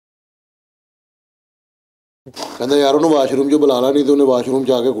कहता यार उन्हें वाशरूम च बुला ला नहीं तो उन्हें वाशरूम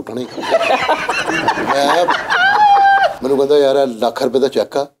च आके कुट्टना मैं मैनू कहता यार लाख रुपए का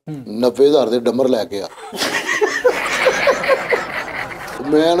चैक आ 90,000 के डमर लैके आ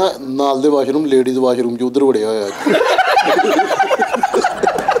मैं ना नाल दे वाशरूम लेडीज वाशरूम च उधर वड़िया होया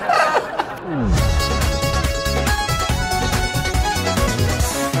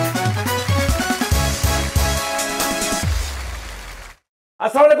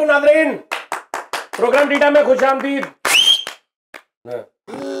अस्सलाम वालेकुम नाज़रीन, प्रोग्राम टीटा में खुश आमदीद।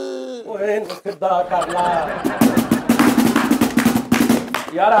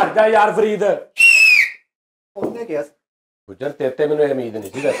 यार हट जा यार फरीद, ਉਹਨੇ ਕਿਹਾ गुजर तेरे मैनू उम्मीद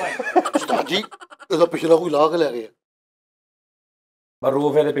नहीं सी वैसे। उस्ताद जी ਇਹਦਾ ਪਿਛਲਾ ਕੋਈ ਲਾ ਕੇ ਲੈ ਗਿਆ पर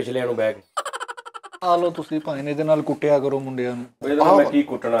रूफ ਇਹਦੇ ਪਿਛਲੇ ਨੂੰ ਬਹਿ ਕੇ ਆ ਲੋ ਤੁਸੀਂ ਭਾਵੇਂ ਇਹਦੇ ਨਾਲ ਕੁੱਟਿਆ ਕਰੋ ਮੁੰਡਿਆਂ ਨੂੰ। ਇਹਦੇ ਨਾਲ ਮੈਂ ਕੀ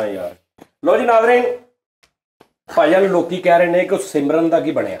ਕੁੱਟਣਾ ਯਾਰ। ਲੋ ਜੀ ਨਾਜ਼ਰੀਨ, ਭਾਈਆਂ ਲੋਕੀ ਕਹਿ ਰਹੇ ਨੇ ਕਿ ਸਿਮਰਨ ਦਾ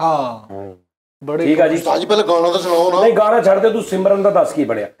ਕੀ ਬਣਿਆ। ਹਾਂ ਬੜੇ ਠੀਕ ਆ ਜੀ। ਉਸਤਾਦ ਜੀ ਪਹਿਲਾਂ ਗਾਣਾ ਤਾਂ ਸੁਣਾਓ ਨਾ। ਨਹੀਂ ਗਾਣਾ ਛੱਡ ਦੇ, ਤੂੰ ਸਿਮਰਨ ਦਾ ਦੱਸ ਕੀ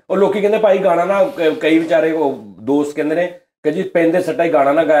ਬਣਿਆ। ਉਹ ਲੋਕੀ ਕਹਿੰਦੇ ਭਾਈ ਗਾਣਾ ਨਾ, ਕਈ ਵਿਚਾਰੇ ਉਹ ਦੋਸਤ ਕਹਿੰਦੇ ਨੇ ਕਿ ਜੀ ਪੈਂਦੇ ਸੱਟਾ ਹੀ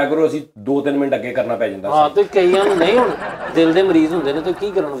ਗਾਣਾ ਨਾ ਗਾਇਆ ਕਰੋ, ਅਸੀਂ 2-3 ਮਿੰਟ ਅੱਗੇ ਕਰਨਾ ਪੈ ਜਾਂਦਾ। ਹਾਂ ਤੇ ਕਈਆਂ ਨੂੰ ਨਹੀਂ, ਹੁਣ ਦਿਲ ਦੇ ਮਰੀਜ਼ ਹੁੰਦੇ ਨੇ ਤੇ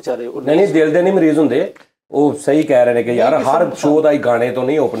ਕੀ ਕਰਨ ਵਿਚਾਰੇ। ਨਹੀਂ ਦਿਲ ਦੇ ਨਹੀਂ ਮਰੀਜ਼ ਹੁੰਦੇ, ਉਹ ਸਹੀ ਕਹਿ ਰਹੇ ਨੇ ਕਿ ਯਾਰ ਹਰ ਸ਼ੋਅ ਦਾ ਹੀ ਗਾਣੇ ਤੋਂ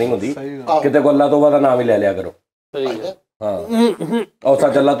ਨਹੀਂ ਓਪਨਿੰਗ ਹੁੰਦੀ, ਕਿਤੇ ਕੋ ਅੱਲਾ ਤੋਬਾ ਦਾ ਨਾਮ ਹੀ ਲੈ ਲਿਆ ਕਰੋ। ਹਾਂ ਔਰ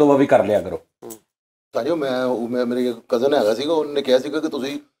ਸੱਚ ਅੱਲਾ ਤੋਬਾ ਵੀ ਕਰ ਲਿਆ ਕਰੋ। ਸਾਜੋ ਮੈਂ ਮੇਰੇ ਕਜ਼ਨ ਹੈਗਾ ਸੀਗਾ, ਉਹਨੇ ਕਿਹਾ ਸੀਗਾ ਕਿ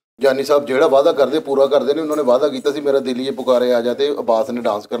ਤੁਸੀਂ ਜਾਨੀ ਸਾਹਿਬ ਜਿਹੜਾ ਵਾਅਦਾ ਕਰਦੇ ਪੂਰਾ ਕਰਦੇ ਨੇ। ਉਹਨਾਂ ਨੇ ਵਾਅਦਾ ਕੀਤਾ ਸੀ ਮੇਰਾ ਦਿਲ ਇਹ ਪੁਕਾਰੇ ਆ ਜਾ ਤੇ ਅਬਾਸ ਨੇ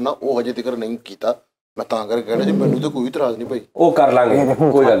ਡਾਂਸ ਕਰਨਾ, ਉਹ ਹਜੇ ਤੱਕ ਨਹੀਂ ਕੀਤਾ। ਮੈਂ ਤਾਂ ਕਰਕੇ ਕਹਿਣਾ ਜੀ ਮੈਨੂੰ ਤਾਂ ਕੋਈ ਇਤਰਾਜ਼ ਨਹੀਂ ਭਾਈ, ਉਹ ਕਰ ਲਾਂਗੇ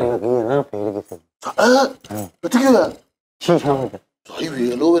ਕੋਈ ਗੱਲ ਨਹੀਂ। ਸਾਈ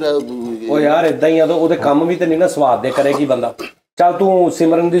ਵੇਖ ਲੋ ਮੇਰਾ ਉਹ ਯਾਰ ਇਦਾਂ ਹੀ ਆ, ਉਹਦੇ ਕੰਮ ਵੀ ਤੇ ਨਹੀਂ ਨਾ ਸਵਾਦ ਦੇ ਕਰੇਗੀ ਬੰਦਾ। ਚੱਲ ਤੂੰ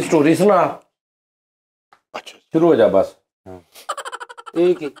ਸਿਮਰਨ ਦੀ ਸਟੋਰੀ ਸੁਣਾ। ਅੱਛਾ ਸ਼ੁਰੂ ਹੋ ਜਾ ਬਸ।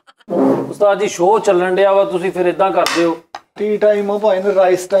 ਇਹ ਕੀ ਉਸਤਾਦ ਜੀ ਸ਼ੋਅ ਚੱਲਣ ਡਿਆ ਵਾ, ਤੁਸੀਂ ਫਿਰ ਇਦਾਂ ਕਰਦੇ ਹੋ। ਟੀ ਟਾਈਮ ਉਹ ਭਾਵੇਂ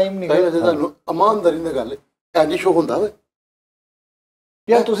ਰਾਈਸ ਟਾਈਮ ਨਹੀਂ ਵੈਸੇ ਤੁਹਾਨੂੰ ਇਮਾਨਦਾਰੀ ਨਾਲ ਗੱਲ ਹੈ, ਇੰਜ ਸ਼ੋ ਹੁੰਦਾ ਵੇ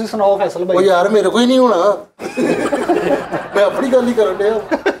ਯਾਰ। ਤੁਸੀਂ ਸੁਣਾਓ ਫੈਸਲ ਭਾਈ। ਉਹ ਯਾਰ ਮੇਰੇ ਕੋਈ ਨਹੀਂ ਹੋਣਾ, ਮੈਂ ਆਪਣੀ ਗੱਲ ਹੀ ਕਰਨ ਡਿਆ।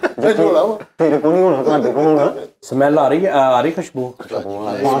 ਮੈਨੂੰ ਹੋਣਾ ਵਾ, ਤੇਰੇ ਕੋਲ ਨਹੀਂ ਹੋਣਾ, ਤੁਹਾਡੇ ਕੋਲ ਹੋਣਾ। ਸਮੈਲ ਆ ਰਹੀ ਹੈ ਖੁਸ਼ਬੂ।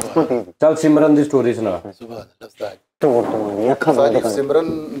 ਚੱਲ ਸਿਮਰਨ ਦੀ ਸਟੋਰੀ ਸੁਣਾ। ਸਿਮਰਨ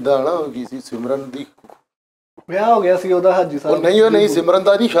ਦਾ ਨਾ ਕੀ ਸੀ, ਸਿਮਰਨ ਦੀ ਵਿਆਹ ਹੋ ਗਿਆ ਸੀ ਉਹਦਾ ਹਾਜੀ ਸਾਹਿਬ। ਉਹ ਨਹੀਂ ਸਿਮਰਨ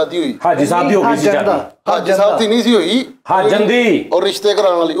ਦਾ ਨਹੀਂ ਸ਼ਾਦੀ ਹੋਈ। ਹਾਜੀ ਸਾਹਿਬ ਦੀ ਹੋ ਗਈ ਸੀ ਸ਼ਾਦੀ। ਹਾਜੀ ਸਾਹਿਬ ਦੀ ਨਹੀਂ ਸੀ ਹੋਈ, ਹਾਜਨ ਦੀ। ਔਰ ਰਿਸ਼ਤੇ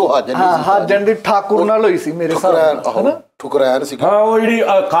ਕਰਾਉਣ ਵਾਲੀ ਉਹ ਹਾਜਨ ਨਹੀਂ ਸੀ। ਹਾਜਨ ਦੀ ਠਾਕੁਰ ਨਾਲ ਹੋਈ ਸੀ ਮੇਰੇ ਸਾਹਮਣੇ। ਠੁਕਰੈਨ ਸੀ। ਹਾਂ ਉਹ ਜਿਹੜੀ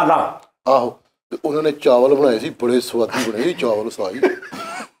ਖਾਦਾ। ਆਹੋ ਤੇ ਉਹਨਾਂ ਨੇ ਚਾਵਲ ਬਣਾਏ ਸੀ, ਬੜੇ ਸਵਾਦੀ ਬਣੇ ਸੀ ਚਾਵਲ। ਸਾਈ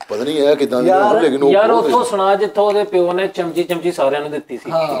ਪਤਾ ਨਹੀਂ ਇਹ ਕਿਦਾਂ ਦੀ, ਲੇਕਿਨ ਯਾਰ ਉੱਥੋਂ ਸੁਣਾ ਜਿੱਥੋਂ ਉਹਦੇ ਪਿਓ ਨੇ ਚਮਚੀ ਸਾਰਿਆਂ ਨੂੰ ਦਿੱਤੀ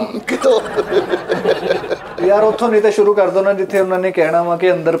ਸੀ। ਯਾਰ ਉੱਥੋਂ ਨਹੀਂ ਤਾਂ ਸ਼ੁਰੂ ਕਰ ਦੋ ਨਾ, ਜਿੱਥੇ ਉਹਨਾਂ ਨੇ ਕਹਿਣਾ ਵਾ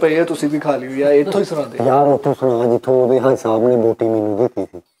ਕਿ ਅੰਦਰ ਪਈ ਹੈ ਤੁਸੀਂ ਵੀ ਖਾ ਲਿਓ। ਯਾਰ ਇੱਥੋਂ ਹੀ ਸੁਣਾ ਦੇ ਯਾਰ। ਉੱਥੋਂ ਸੁਣਾ ਜਿੱਥੋਂ ਉਹਦੇ ਹਾਜੀ ਸਾਹਿਬ ਨੇ ਬੋਟੀ ਮੈਨੂੰ ਦਿੱਤੀ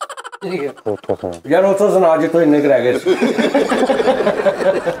ਸੀ। ਠੀਕ ਹੈ ਉੱਥੋਂ ਸੁਣਾ ਯਾਰ, ਉੱਥੋਂ ਸੁਣਾ ਜਿੱਥੋਂ ਇੰਨੇ ਰਹਿ ਗਏ ਸੀ।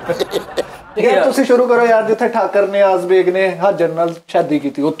 ਯਾਰ ਤੁਸੀਂ ਸ਼ੁਰੂ ਕਰੋ ਯਾਰ, ਜਿੱਥੇ ਠਾਕਰ ਨੇ ਆਜ਼ਬੇਗ ਨੇ ਹਾਜਨ ਨਾਲ ਸ਼ਾਦੀ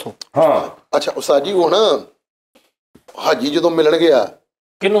ਕੀਤੀ ਉੱਥੋਂ। ਹਾਂ ਅੱਛਾ ਉਸਤਾਦ ਜੀ, ਹੁਣ ਹਾਜੀ ਜਦੋਂ ਮਿਲਣ ਗਿਆ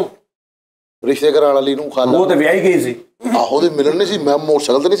ਕਿਹਨੂੰ, ਰਿਸ਼ਤੇ ਕਰਾਉਣ ਵਾਲੀ ਨੂੰ, ਖਾਲਾ ਉਹ ਤੇ ਵਿਆਹੀ ਗਈ ਸੀ। ਆਹੋ ਤੇ ਮਿਲਣ ਨਹੀਂ ਸੀ, ਮੈਂ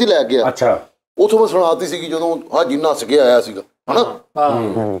ਮੋਟਰਸਾਈਕਲ ਤੇ ਨਹੀਂ ਸੀ ਲੈ ਗਿਆ। ਅੱਛਾ ਉਥੋਂ ਮੈਂ ਸੁਣਾਤੀ ਸੀਗੀ ਜਦੋਂ ਹਾਜੀ ਨੱਸ ਕੇ ਆਇਆ ਸੀਗਾ, ਹਨਾ।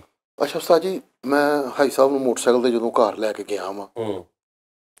 ਅੱਛਾ ਉਸਤਾਦ ਜੀ, ਮੈਂ ਹਾਜੀ ਸਾਹਿਬ ਨੂੰ ਮੋਟਰਸਾਈਕਲ ਤੇ ਜਦੋਂ ਘਰ ਲੈ ਕੇ ਗਿਆ ਵਾਂ,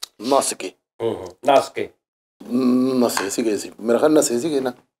 ਨੱਸ ਕੇ ਨੱਸੇ ਸੀਗੇ ਸੀ, ਮੇਰਾ ਖਿਆਲ ਨੱਸੇ ਸੀਗੇ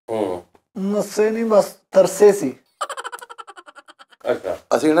ਨਾ। ਨੱਸੇ ਨਹੀਂ ਬਸ ਤਰਸੇ ਸੀ। ਅੱਛਾ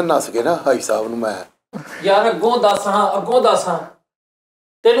ਅਸੀਂ ਨਾ ਨੱਸ ਕੇ ਨਾ ਹਾਜੀ ਸਾਹਿਬ ਨੂੰ, ਮੈਂ ਯਾਰ ਅੱਗੋਂ ਦੱਸ ਹਾਂ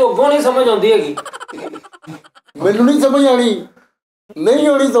ਤੈਨੂੰ ਅੱਗੋਂ ਨਹੀਂ ਸਮਝ ਆਉਂਦੀ ਹੈਗੀ। ਮੈਨੂੰ ਨਹੀਂ ਸਮਝ ਆਣੀ, ਨਹੀਂ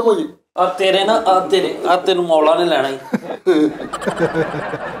ਆਣੀ ਸਮਝ। ਆ ਤੇਰੇ ਨਾ ਆ ਤੈਨੂੰ ਮੌਲਾ ਨੇ ਲੈਣਾ ਹੀ।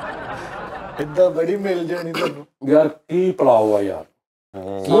 ਏਦਾਂ ਬੜੀ ਮਿਲ ਜਾਣੀ ਤੁਹਾਨੂੰ। ਯਾਰ ਕੀ ਪਲਾਓ ਆ ਯਾਰ।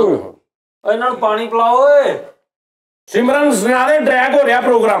 ਇਹਨਾਂ ਨੂੰ ਪਾਣੀ ਪਿਲਾਓ ਓਏ। ਸਿਮਰਨ ਸੁਨਿਆਰੇ ਡਰੈਗ ਹੋ ਰਿਹਾ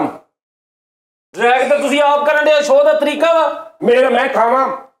ਪ੍ਰੋਗਰਾਮ। ਡਰੈਗ ਤਾਂ ਤੁਸੀਂ ਆਪ ਕਰਨ ਦੇ, ਸ਼ੋਅ ਦਾ ਤਰੀਕਾ ਵਾ। ਮੈਂ ਖਾਵਾਂ,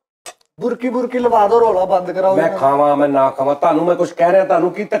 ਬੁਰਕੀ ਲਵਾ ਦੋ, ਰੌਲਾ ਬੰਦ ਕਰਾਓ। ਮੈਂ ਖਾਵਾਂ ਮੈਂ ਨਾ ਖਾਵਾਂ, ਤੁਹਾਨੂੰ ਮੈਂ ਕੁਝ ਕਹਿ ਰਿਹਾ,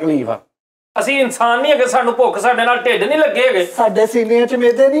 ਤੁਹਾਨੂੰ ਕੀ ਤਕਲੀਫ ਆ? ਅਸੀਂ ਇਨਸਾਨ ਨਹੀਂ ਹੈਗੇ, ਸਾਨੂੰ ਭੁੱਖ ਸਾਡੇ ਨਾਲ ਢਿੱਡ ਨਹੀਂ ਲੱਗੇ ਹੈਗੇ। ਸਾਡੇ ਸੀਨਿਆਂ ਚ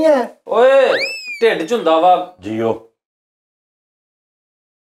ਮੇਦੇ ਨਹੀਂ ਹੈ ਓਏ, ਢਿੱਡ ਚ ਹੁੰਦਾ ਵਾ ਜੀਓ।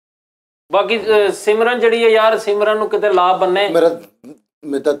 ਬਾਕੀ ਸਿਮਰਨ ਜਿਹੜੀ ਹੈ ਯਾਰ, ਸਿਮਰਨ ਨੂੰ ਕਿਤੇ ਲਾਭ ਬੰਨੇ।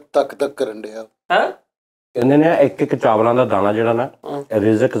 ਮੇਰਾ ਤੱਕ ਕਰਨ ਡਿਆ ਹੈ। ਕਹਿੰਦੇ ਨੇ ਇੱਕ ਚਾਵਲਾਂ ਦਾ ਦਾਣਾ ਜਿਹੜਾ ਨਾ,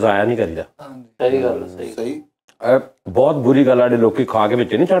 ਰਿਜ਼ਕ ਜ਼ਾਇਆ ਨਹੀਂ ਕਰੀਦਾ। ਸਹੀ ਗੱਲ, ਸਹੀ। ਬਹੁਤ ਬੁਰੀ ਗੱਲ ਆ, ਜਿਹੜੇ ਲੋਕੀ ਖਾ ਕੇ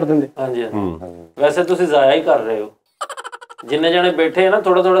ਵਿੱਚ ਨਹੀਂ ਛੱਡ ਦਿੰਦੇ। ਹਾਂਜੀ ਵੈਸੇ ਤੁਸੀਂ ਜ਼ਾਇਆ ਹੀ ਕਰ ਰਹੇ ਹੋ। ਜਿੰਨੇ ਜਣੇ ਬੈਠੇ ਨਾ,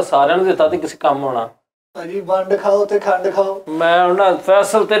 ਥੋੜਾ ਸਾਰਿਆਂ ਨੂੰ ਦਿੱਤਾ ਤੇ ਕਿਸੇ ਕੰਮ ਆਉਣਾ। ਭਾਜੀ ਵੰਡ ਖਾਓ ਤੇ ਖੰਡ ਖਾਓ। ਮੈਂ ਉਹਨਾਂ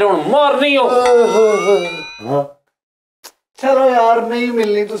ਫੈਸਲ ਤੇਰੇ ਹੁਣ ਮਾਰਨੀ ਹੋ। ਚਲੋ ਯਾਰ ਨਹੀਂ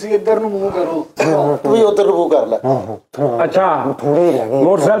ਮਿਲਣੀ, ਤੁਸੀਂ ਇੱਧਰ ਨੂੰ ਮੂੰਹ ਕਰੋ। ਤੂੰ ਵੀ ਉੱਧਰ ਨੂੰ ਮੂੰਹ ਕਰ ਲੈ। ਅੱਛਾ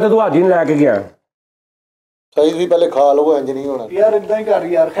ਮੋਟਰਸਾਈਕਲ ਤੇ ਤੂੰ ਹਾਜੀ ਨੂੰ ਲੈ ਕੇ ਗਿਆ? ਸਹੀ ਵੀ ਪਹਿਲੇ ਖਾ ਲਓ, ਇੰਜ ਨਹੀਂ ਹੋਣਾ ਯਾਰ ਇਦਾਂ ਹੀ ਕਰ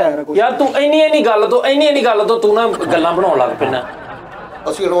ਯਾਰ, ਖੈਰ ਕੁਛ ਯਾਰ ਤੂੰ ਇੰਨੀ ਗੱਲ ਤੋਂ ਤੂੰ ਨਾ ਗੱਲਾਂ ਬਣਾਉਣ ਲੱਗ ਪੈਣਾ।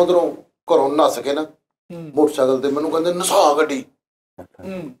 ਅਸੀਂ ਹੁਣ ਉਧਰੋਂ ਘਰੋਂ ਨੱਸ ਕੇ ਨਾ ਮੋਟਰਸਾਈਕਲ ਤੇ ਮੈਨੂੰ ਕਹਿੰਦੇ ਨਸਾ ਗੱਡੀ।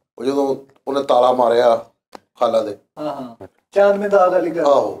 ਉਹ ਜਦੋਂ ਉਹਨੇ ਤਾਲਾ ਮਾਰਿਆ ਖਾਲਾ ਦੇ, ਹਾਂ ਚਾਂਦ ਮੇ ਦਾਗ ਵਾਲੀ ਗੱਲ।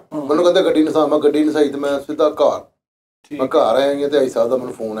 ਆਹੋ ਮੈਨੂੰ ਕਹਿੰਦੇ ਗੱਡੀ ਨਸਾ, ਮੈਂ ਗੱਡੀ ਨਸਾਈ ਤੇ ਮੈਂ ਸਿੱਧਾ ਘਰ, ਮੈਂ ਘਰ ਆਇਆ ਤੇ ਆਈ ਸਾਹਿਬ ਦਾ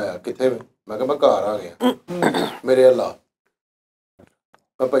ਮੈਨੂੰ ਫੋਨ ਆਇਆ, ਕਿੱਥੇ ਮੈਂ ਕਿਹਾ ਮੈਂ ਘਰ ਆ ਗਿਆ। ਮੇਰੇ ਅੱਲਾ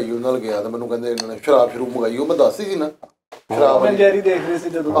ਮੈਂ ਭਾਈ ਉਹਨਾਂ ਨਾਲ ਗਿਆ ਤੇ ਮੈਨੂੰ ਕਹਿੰਦੇ ਇਹਨਾਂ ਨੇ ਸ਼ਰਾਬ ਸ਼ੁਰੂ ਮੰਗਾਈ। ਉਹ ਮੈਂ ਦੱਸੀ ਸੀ ਨਾ ਸ਼ਰਾਬ ਜੈਰੀ ਦੇਖ ਰਹੇ ਸੀ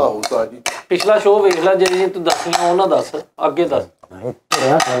ਜਦੋਂ। ਆਹੋ ਉਸਤਾਦ ਜੀ ਪਿਛਲਾ ਸ਼ੋਅ ਵੇਖ ਲੈ, ਜਿਹੜੀ ਤੂੰ ਦੱਸੀ ਉਹ ਨਾ ਦੱਸ, ਅੱਗੇ ਦੱਸ।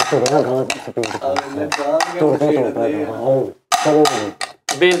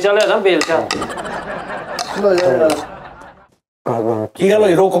 ਬੇਲਚਾ ਲਿਆ ਨਾ, ਬੇਲਚਾ। ਕੀ ਗੱਲ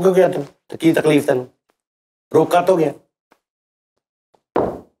ਹੋਈ? ਰੋਕ ਕਿਉਂ ਗਿਆ ਤੂੰ? ਕੀ ਤਕਲੀਫ ਤੈਨੂੰ? ਰੋਕ ਕਾਹਤੋਂ ਗਿਆ?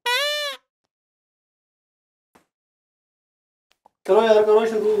 ਚਲੋ ਯਾਰ ਕਰੋ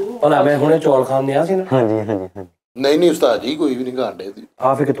ਸ਼ੁਰੂ। ਭਲਾ ਮੈਂ ਹੁਣੇ ਚੌਲ ਖਾਣ ਗਿਆ ਸੀ ਨਾ। ਹਾਂਜੀ। ਨਹੀਂ ਉਸਤਾਦ ਜੀ ਕੋਈ ਵੀ ਨਹੀਂ ਖਾਂਦੇ ਸੀ।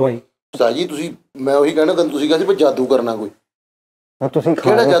 ਆ ਫੇ ਕਿੱਥੋਂ ਆਈ? ਉਸਤਾਦ ਜੀ ਤੁਸੀਂ, ਮੈਂ ਉਹੀ ਕਹਿਣਾ ਤੁਹਾਨੂੰ, ਤੁਸੀਂ ਕਹਿੰਦੇ ਜਾਦੂ ਕਰਨਾ ਕੋਈ। ਤੁਸੀਂ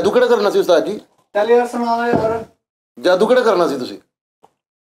ਕਿਹੜਾ ਜਾਦੂ ਕਿਹੜਾ ਕਰਨਾ ਸੀ ਉਸਤਾਦ ਜੀ? ਚੱਲ ਯਾਰ ਸੁਣਾ ਯਾਰ, ਜਾਦੂ ਕਿਹੜਾ ਕਰਨਾ ਸੀ ਤੁਸੀਂ?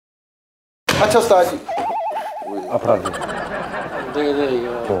 ਅੱਛਾ ਉਸਤਾਦ ਜੀ ਆਪਣਾ ਦੇ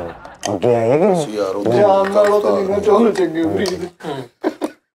ਯਾਰ ਅੱਗੇ ਆਏ ਕਿ ਸੀ ਯਾਰ ਉਹ ਜਾਨ ਨਾਲੋਂ ਤਾਂ ਨਹੀਂ ਚੋਲ ਚੰਗੇ ਉਮਰੀਦ।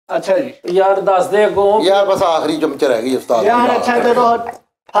 ਅੱਛਾ ਜੀ ਯਾਰ ਦੱਸ ਦੇ ਅੱਗੋਂ ਯਾਰ ਬਸ ਆਖਰੀ ਚਮਚ ਰਹਿ ਗਈ ਉਸਤਾਦ ਯਾਰ। ਅੱਛਾ ਜਦੋਂ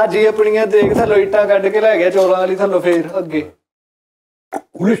ਹਾਜੀ ਆਪਣੀਆਂ ਦੇਖ ਥੱਲੋਂ ਇੱਟਾਂ ਕੱਢ ਕੇ ਲੈ ਗਿਆ ਚੋਲਾਂ ਵਾਲੀ ਥੱਲੋਂ, ਫੇਰ ਅੱਗੇ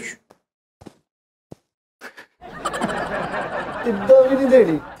ਪੁਲਿਸ ਇੱਦਾਂ ਵੀ ਨਹੀਂ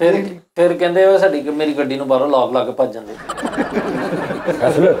ਦੇਣੀ। ਫਿਰ ਕਹਿੰਦੇ ਉਹ ਸਾਡੀ ਮੇਰੀ ਗੱਡੀ ਨੂੰ ਬਾਹਰੋਂ ਲੌਕ ਲਾ ਕੇ ਭੱਜ ਜਾਂਦੇ।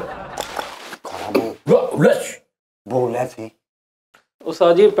 ਅਸਲ ਪੁਲਿਸ ਬੋਲਿਆ ਸੀ ਉਹ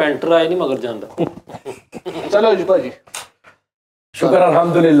ਸਾਜੀ ਪੈਂਟਰ ਆਏ ਨਹੀਂ ਮਗਰ ਜਾਂਦਾ। ਚਲੋ ਜੀ ਭਾਜੀ। ਸ਼ੁਕਰ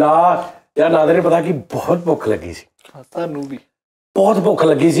ਅਲਹਮਦੁਲਿਲਾ। ਯਾਰ ਨਾਦਰ ਨੇ ਪਤਾ ਕਿ ਬਹੁਤ ਭੁੱਖ ਲੱਗੀ ਸੀ, ਸਾਨੂੰ ਵੀ ਬਹੁਤ ਭੁੱਖ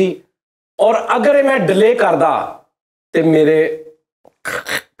ਲੱਗੀ ਸੀ। ਔਰ ਅਗਰ ਇਹ ਮੈਂ ਡਿਲੇ ਕਰਦਾ ਤੇ ਮੇਰੇ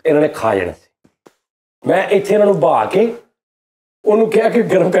ਇਹਨਾਂ ਨੇ ਖਾ ਜਾਣਾ ਸੀ। ਮੈਂ ਇੱਥੇ ਇਹਨਾਂ ਨੂੰ ਬਹਾ ਕੇ ਉਹਨੂੰ ਕਿਹਾ ਕਿ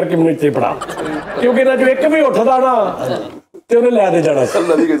ਗਰਮ ਕਰਕੇ ਮੈਨੂੰ ਇੱਥੇ ਫੜਾ, ਕਿਉਂਕਿ ਇਹਨਾਂ ਚੋਂ ਇੱਕ ਵੀ ਉੱਠਦਾ ਨਾ ਤੇ ਉਹਨੇ ਲੈ ਦੇ ਜਾਣਾ ਸੀ।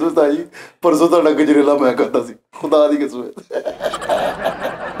 ਅੱਲਾ ਦੀ ਕਸਮ ਉਸਤਾਦ ਜੀ, ਪਰਸੋਂ ਤੁਹਾਡਾ ਗਜਰੇਲਾ ਮੈਂ ਕਰਦਾ ਸੀ, ਖੁਦਾ ਦੀ ਕਸਮ।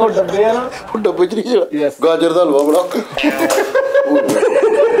 ਉਹ ਡੱਬੇ ਆ ਨਾ, ਉਹ ਡੱਬੇ ਚ ਨਹੀਂ ਗਾਜਰ ਦਾ ਹਲਵਾ ਬੜਾ।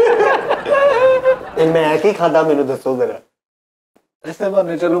 ਮੈਂ ਕੀ ਖਾਦਾ ਮੈਨੂੰ ਦੱਸੋ ਜ਼ਰਾ। ਇਸੇ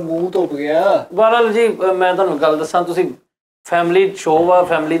ਬਹਾਨੇ ਚਲੋ ਮੂੰਹ ਧੁੱਪ ਗਿਆ। ਬਾਦਲ ਜੀ ਮੈਂ ਤੁਹਾਨੂੰ ਗੱਲ ਦੱਸਾਂ, ਤੁਸੀਂ ਫੈਮਿਲੀ ਸ਼ੋਅ ਆ,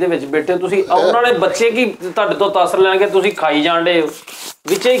 ਫੈਮਿਲੀ ਦੇ ਵਿੱਚ ਬੈਠੇ ਤੁਸੀਂ, ਉਹਨਾਂ ਵਾਲੇ ਬੱਚੇ ਕੀ ਤੁਹਾਡੇ ਤੋਂ ਤਾਸਰ ਲੈਣਗੇ? ਤੁਸੀਂ ਖਾਈ ਜਾਣਦੇ ਹੋ,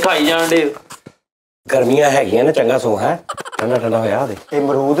 ਵਿੱਚੇ ਹੀ ਖਾਈ ਜਾਣਦੇ ਹੋ। ਗਰਮੀਆਂ ਹੈਗੀਆਂ ਨਾ, ਚੰਗਾ ਸੋ ਹੈ, ਠੰਡਾ ਠੰਡਾ ਹੋਇਆ ਦੇ। ਇਹ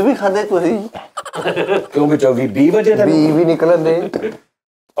ਅਮਰੂਦ ਵੀ ਖਾਦੇ ਤੁਸੀਂ? ਕਿਉਂਕਿ 20 ਵਜੇ ਤੱਕ ਬੀ ਵੀ ਨਿਕਲਦੇ।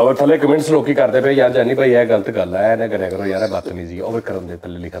 ਔਰ ਥੱਲੇ ਕਮੈਂਟਸ ਲੋਕੀ ਕਰਦੇ ਪਏ, ਯਾਰ ਜਾਨੀ ਭਾਈ ਇਹ ਗਲਤ ਗੱਲ ਹੈ, ਇਹ ਨਾ ਕਰਿਆ ਕਰੋ ਯਾਰ, ਇਹ ਬਦਤਮੀਜ਼ੀ ਆ। ਉਹ ਵੀ ਕਰਨ ਦੇ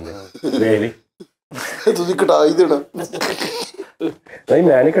ਥੱਲੇ ਲਿਖਣ ਦੇ, ਵੇਖ ਲਈ ਤੁਸੀਂ ਘਟਾ ਹੀ ਦੇਣਾ। ਨਹੀਂ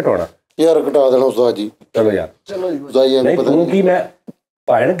ਮੈਂ ਨਹੀਂ ਘਟਾਉਣਾ ਯਾਰ, ਘਟਾ ਦੇਣਾ ਉਸਤਾਦ ਜੀ। ਚਲੋ ਯਾਰ, ਚਲੋ ਜੀ ਨਹੀਂ ਤੂੰ ਕੀ, ਮੈਂ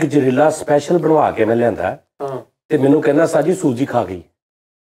ਭਾਣ ਗਜਰੇਲਾ ਸਪੈਸ਼ਲ ਬਣਵਾ ਕੇ ਮੈਂ ਲਿਆਂਦਾ ਤੇ ਮੈਨੂੰ ਕਹਿੰਦਾ ਸਾਜੀ ਸੂਜੀ ਖਾ ਗਈ।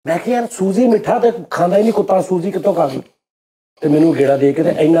 ਮੈਂ ਕਿਹਾ ਯਾਰ ਸੂਜੀ ਮਿੱਠਾ ਤੇ ਖਾਂਦਾ ਹੀ ਨਹੀਂ ਕੁੱਤਾ, ਸੂਜੀ ਕਿੱਥੋਂ ਖਾ ਗਈ? ਤੇ ਮੈਨੂੰ ਗੇੜਾ ਦੇ ਕੇ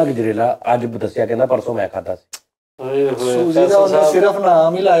ਤੇ ਇੰਨਾ ਗਜਰੇਲਾ ਅੱਜ ਦੱਸਿਆ, ਕਹਿੰਦਾ ਪਰਸੋਂ ਮੈਂ ਖਾਦਾ ਸੀ। ਸੂਜੀ ਦਾ ਉਹਨੇ ਸਿਰਫ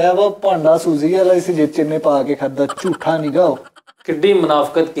ਨਾਮ ਹੀ ਲਾਇਆ ਵਾ, ਭਾਂਡਾ ਸੂਜੀ ਵਾਲਾ ਸੀ ਜਿੱਚ ਨੇ ਪਾ ਕੇ ਖਾਦਾ, ਝੂਠਾ ਨਹੀਂ ਗਾ। ਕਿੱਡੀ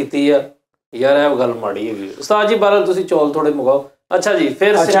ਮੁਨਾਫਕਤ ਕੀਤੀ ਆ ਯਾਰ, ਇਹ ਗੱਲ ਮਾੜੀ ਹੈਗੀ। ਉਸਤਾਦ ਜੀ ਬਾਹਰ ਤੁਸੀਂ ਚੌਲ ਥੋੜੇ ਮੰਗਾਓ। ਅੱਛਾ ਜੀ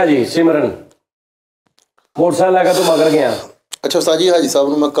ਫਿਰ ਅੱਛਾ ਜੀ ਸਿਮਰਨ ਮੋਟਰਸਾਈਕਲ ਲੈ ਕੇ ਤੂੰ ਮਗਰ ਗਿਆ। ਅੱਛਾ ਉਸਤਾਦ ਜੀ, ਹਾਜੀ ਸਾਹਿਬ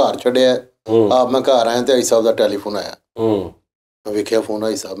ਨੂੰ ਮੈਂ ਘਰ ਛੱਡਿਆ, ਆਪ ਮੈਂ ਘਰ ਆਇਆ ਤੇ ਹਾਜੀ ਸਾਹਿਬ ਦਾ ਟੈਲੀਫੋਨ ਆਇਆ। ਮੈਂ ਵੇਖਿਆ ਫੋਨ,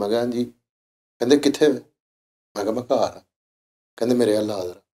 ਹਾਜੀ ਸਾਹਿਬ। ਮੈਂ ਕਿਹਾ ਹਾਂਜੀ। ਕਹਿੰਦੇ ਕਿੱਥੇ ਵੇ? ਮੈਂ ਕਿਹਾ ਮੈਂ ਘਰ ਆ। ਕਹਿੰਦੇ ਮੇਰੇ ਹੱਲ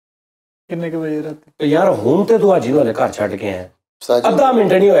ਹਾਜ਼ਰ। ਕਿੰਨੇ ਕੁ ਵਜੇ ਰਾਤੀ? ਯਾਰ ਹੁਣ ਤੇ ਤੂੰ ਹਾਜੀ ਨੂੰ ਹਲੇ ਘਰ ਛੱਡ ਕੇ ਆਇਆ, ਉਸਤਾਦ ਜੀ ਅੱਧਾ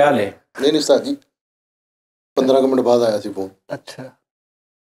ਮਿੰਟ ਨਹੀਂ ਹੋਇਆ ਹਲੇ। ਨਹੀਂ ਉਸਤਾਦ ਜੀ, 15 ਮਿੰਟ ਬਾਅਦ ਆਇਆ ਸੀ ਫੋਨ। ਅੱਛਾ।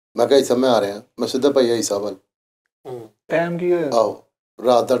 ਮੈਂ ਕਿਹਾ ਸਾਹਿਬ ਮੈਂ ਆ ਰਿਹਾ। ਮੈਂ ਸਿੱਧਾ ਭਾਈ ਹਾਜੀ ਸਾਹਿਬ ਵੱਲ। ਟਾਈਮ ਕੀ ਹੋਇਆ? ਆਹੋ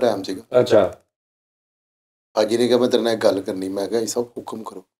ਰਾਤ ਦਾ ਟਾਈਮ ਸੀਗਾ। ਅੱਛਾ। ਹਾਜੀ ਨੇ ਕਿਹਾ ਮੈਂ ਤੇਰੇ ਨਾਲ ਇੱਕ ਗੱਲ ਕਰਨੀ। ਮੈਂ ਕਿਹਾ ਸਾਹਿਬ ਹੁਕਮ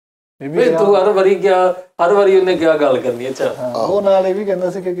ਕਰੋ। ਤੂੰ ਹਰ ਵਾਰੀ ਉਹਨੇ ਕਿਹਾ ਗੱਲ ਕਰਨੀ। ਅੱਛਾ। ਉਹ ਨਾਲ ਇਹ ਵੀ ਕਹਿੰਦਾ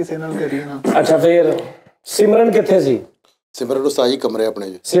ਸੀ ਕਿ ਕਿਸੇ ਨਾਲ ਕਰੀ ਨਾ। ਅੱਛਾ ਫਿਰ ਸਿਮਰਨ ਕਿੱਥੇ ਸੀ? ਸਿਮਰਨ ਉਸਤਾਦ ਜੀ ਕਮਰੇ ਆਪਣੇ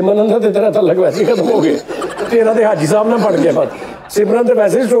ਚ। ਸਿਮਰਨ ਦਾ ਤੇ ਤੇਰਾ ਤਲਕ ਵੈਸੇ ਖਤਮ ਹੋ ਗਏ, ਤੇਰਾ ਤੇ ਹਾਜੀ ਸਾਹਿਬ ਨਾਲ ਬਣ ਗਿਆ ਬਾਤ। ਸਿਮਰਨ ਤੇ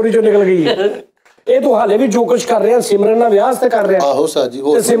ਵੈਸੇ ਸਟੋਰੀ ਚੋਂ ਨਿਕਲ ਗਈ ਹੈ। ਇਹ ਤੂੰ ਹਾਲੇ ਵੀ ਜੋ ਕੁਝ ਕਰ ਰਿਹਾ ਸਿਮਰਨ ਨਾਲ ਵਿਆਹ ਤੇ ਕਰ ਰਿਹਾ। ਆਹੋ ਉਸਤਾਦ ਜੀ।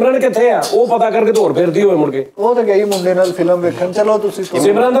 ਤੇ ਸਿਮਰਨ ਕਿੱਥੇ ਆ? ਉਹ ਪਤਾ ਕਰਕੇ ਤੋੜ ਫੇਰਦੀ ਹੋਏ ਮੁੜ ਕੇ। ਉਹ ਤਾਂ ਗਈ ਮੁੰਡੇ ਨਾਲ ਫਿਲਮ ਵੇਖਣ। ਚਲੋ ਤੁਸੀਂ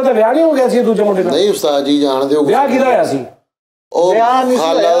ਸਿਮਰਨ ਦਾ ਤਾਂ ਵਿਆਹ ਨਹੀਂ ਹੋ ਗਿਆ ਸੀ ਦੂਜੇ ਮੁੰਡੇ ਨਾਲ? ਨਹੀਂ ਉਸਤਾਦ ਜੀ ਜਾਣਦੇ ਹੋ ਵਿਆਹ ਕਿਹਦਾ ਹੋਇਆ ਸੀ? ਉਹ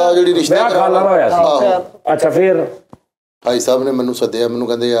ਖਾਲਾ ਦਾ ਜਿਹੜੀ ਰਿਸ਼ਤਾ ਵਿਆਹ ਖਾਲਾ ਦਾ ਹੋਇਆ ਸੀ। ਅੱਛਾ ਫਿਰ ਭਾਈ ਸਾਹਿਬ ਨੇ ਮੈਨੂੰ ਸੱਦਿਆ। ਮੈਨੂੰ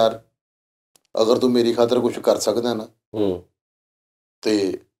ਕਹਿੰਦੇ ਯਾਰ ਅਗਰ ਤੂੰ ਮੇਰੀ ਖਾਤਰ ਕੁਝ ਕਰ ਸਕਦਾ ਨਾ ਤੇ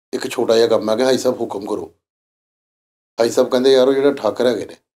ਇੱਕ ਛੋਟਾ ਜਿਹਾ ਕੰਮ। ਮੈਂ ਕਿਹਾ ਹਾਈ ਸਾਹਿਬ ਹੁਕਮ ਕਰੋ। ਹਾਈ ਸਾਹਿਬ ਕਹਿੰਦੇ ਯਾਰ ਉਹ ਜਿਹੜਾ ਠਾਕਰ ਹੈਗੇ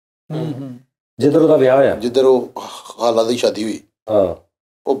ਨੇ, ਜਿੱਧਰ ਉਹਦਾ ਵਿਆਹ ਹੋਇਆ, ਜਿੱਧਰ ਉਹ ਹਾਲਾ ਦੀ ਸ਼ਾਦੀ ਹੋਈ, ਹਾਂ,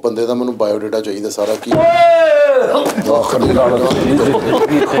 ਉਹ ਬੰਦੇ ਦਾ ਮੈਨੂੰ ਬਾਇਓਡਾਟਾ ਚਾਹੀਦਾ ਸਾਰਾ। ਕੀ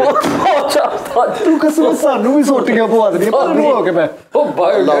ਤੂੰ ਕਸਮ ਸਾਨੂੰ ਵੀ ਸੋਟੀਆਂ ਪਵਾ ਦੇਣੀਆਂ ਪਰ ਨੂੰ ਹੋ ਕੇ ਮੈਂ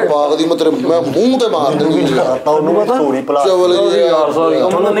ਅੱਲਾ ਪਾਕ ਦੀ ਮਤਲਬ ਮੈਂ ਮੂੰਹ ਤੇ ਮਾਰ ਦੇਣੀ ਤੁਹਾਨੂੰ ਪਤਾ ਸੋਰੀ ਪਲਾ ਯਾਰ ਸੌਰੀ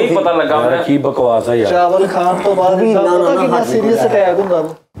ਮੈਨੂੰ ਨਹੀਂ ਪਤਾ ਲੱਗਾ ਮੈਂ ਕੀ ਬਕਵਾਸ ਹੈ ਯਾਰ ਚਾਵਲ ਖਾਣ ਤੋਂ ਬਾਅਦ ਕਿੰਨਾ ਸੀਰੀਅਸ ਅਟੈਕ ਹੁੰਦਾ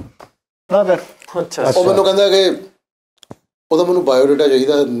ਵਾ ਨਾ ਕਰ ਅੱਛਾ ਉਹ ਮੈਨੂੰ ਕਹਿੰਦਾ ਕਿ ਉਹਦਾ ਮੈਨੂੰ ਬਾਇਓਡਾਟਾ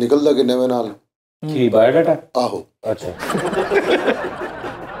ਚਾਹੀਦਾ ਨਿਕਲਦਾ ਕਿੰਨੇ ਵੇ ਨਾਲ ਕੀ ਬਾਇਓਡਾਟਾ ਆਹੋ ਅੱਛਾ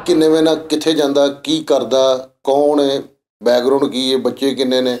ਕਿੰਨੇ ਵੇ ਨਾਲ ਕਿੱਥੇ ਜਾਂਦਾ ਕੀ ਕਰਦਾ ਕੌਣ ਹੈ ਬੈਕਗ੍ਰਾਉਂਡ ਕੀ ਹੈ ਬੱਚੇ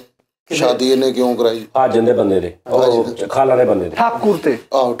ਕਿੰਨੇ ਨੇ ਸ਼ਾਦੀ ਇਹਨੇ ਕਿਉਂ ਕਰਾਈ ਹਾਜਨ ਦੇ ਬੰਦੇ ਦੇ ਉਹ ਖਾਲਾ ਦੇ ਬੰਦੇ ਦੇ ਠਾਕੁਰ ਤੇ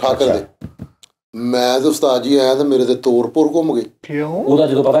ਆਹੋ ਠਾਕਰ ਦੇ ਮੈਂ ਤੇ ਉਸਤਾਦ ਜੀ ਆਇਆ ਤੇ ਮੇਰੇ ਤੇ ਤੋਰਪੁਰ ਘੁੰਮ ਗਏ ਕਿਉਂ ਉਹਦਾ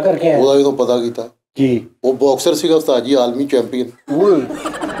ਜਦੋਂ ਪਤਾ ਕਰਕੇ ਆਇਆ ਉਹਦਾ ਜਦੋਂ ਪਤਾ ਕੀਤਾ ਕੀ ਉਹ ਬਾਕਸਰ ਸੀਗਾ ਉਸਤਾਦ ਜੀ ਆਲਮੀ ਚੈਂਪੀਅਨ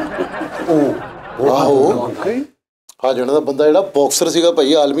ਆਹੋ ਹਾਜਨ ਦਾ ਬੰਦਾ ਜਿਹੜਾ ਬਾਕਸਰ ਸੀਗਾ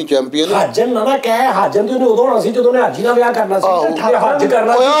ਭਾਈ ਆਲਮੀ ਚੈਂਪੀਅਨ ਹਾਜਨ ਨਾ ਕਹਿ ਹਾਜਨ ਤੇ ਉਹਨੇ ਉਦੋਂ ਹੋਣਾ ਸੀ ਜਦੋਂ ਉਹਨੇ ਹਾਜੀ ਨਾਲ ਵਿਆਹ ਕਰਨਾ ਸੀ ਤੇ ਹੱਜ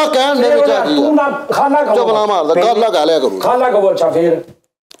ਕਰਨਾ ਓਏ ਆ ਕਹਿਣ ਦੇ ਵਿੱਚ ਆ ਗਈ ਤੂੰ ਨਾ ਖਾਲਾ ਕਹੋ ਚਪਲਾ ਮਾਰਦਾ ਗੱਲਾਂ ਗਾ ਲਿਆ ਕਰੂ ਖਾਲਾ ਕਹੋ ਅੱਛਾ ਫੇਰ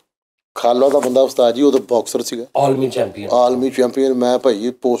ਖਾਲਾ ਦਾ ਬੰਦਾ ਉਸਤਾਦ ਜੀ ਉਹਦਾ ਬਾਕਸਰ ਸੀਗਾ ਆਲਮੀ ਚੈਂਪੀਅਨ ਆਲਮੀ ਚੈਂਪੀਅਨ ਮੈਂ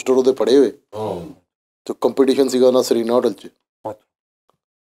ਭਾਈ ਪੋਸਟਰ ਉਹਦੇ ਫੜੇ ਹੋਏ ਤੇ ਕੰਪੀਟੀਸ਼ਨ ਸੀਗਾ ਉਹਨਾਂ ਸਰੀਨਾ ਹੋਟਲ 'ਚ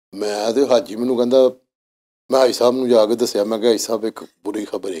ਮੈਂ ਤੇ ਹਾਜੀ ਮੈਨੂੰ ਕਹਿੰਦਾ ਮੈਂ ਹਾਜੀ ਸਾਹਿਬ ਨੂੰ ਜਾ ਕੇ ਦੱਸਿਆ ਮੈਂ ਕਿਹਾ ਹਾਜੀ ਸਾਹਿਬ ਇੱਕ ਬੁਰੀ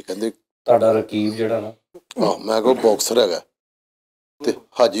ਖਬਰ ਹੈ ਕਹਿੰਦੇ ਤੁਹਾਡਾ ਰਕੀਬ ਜਿਹੜਾ ਨਾ ਆਹ ਮੈਂ ਕਿਹਾ ਬਾਕਸਰ ਹੈਗਾ ਤੇ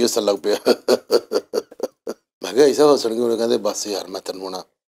ਹਾਜੀ ਹੱਸਣ ਲੱਗ ਪਿਆ ਮੈਂ ਕਿਹਾ ਹਾਜੀ ਸਾਹਿਬ ਹੱਸਣਗੇ ਉਹਨੇ ਕਹਿੰਦੇ ਬਸ ਯਾਰ ਮੈਂ ਤੈਨੂੰ ਨਾ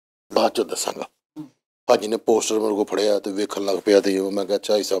ਬਾਅਦ ਚੋਂ ਦੱਸਾਂਗਾ ਹਾਜੀ ਨੇ ਪੋਸਟਰ ਮੇਰੇ ਕੋਲ ਫੜਿਆ ਤੇ ਵੇਖਣ ਲੱਗ ਪਿਆ ਤੇ ਮੈਂ ਕਿਹਾ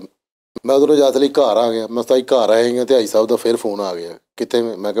ਅੱਛਾ ਹਾਜੀ ਸਾਹਿਬ ਮੈਂ ਉਧਰੋਂ ਜਾ ਲਈ ਘਰ ਆ ਗਿਆ ਮੈਂ ਤਾਂ ਘਰ ਆਏਗਾ ਤੇ ਹਾਜੀ ਸਾਹਿਬ ਦਾ ਫਿਰ ਫੋਨ ਆ ਗਿਆ ਕਿਤੇ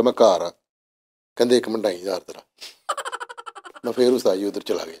ਮੈਂ ਕਿਹਾ ਮੈਂ ਘਰ ਆ ਕਹਿੰਦੇ 1 ਮਿੰਟ ਆਈ ਯਾਰ ਤੇਰਾ ਮੈਂ ਫਿਰ ਉਸਤਾਦ ਜੀ ਉਧਰ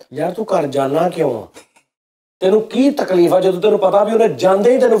ਚਲਾ ਗਿਆ ਯਾਰ ਤੂੰ ਘਰ ਜਾਣਾ ਕਿਉਂ ਤੈਨੂੰ ਕੀ ਤਕਲੀਫ ਆ ਜਦੋਂ ਤੈਨੂੰ ਪਤਾ ਵੀ ਉਹਨੇ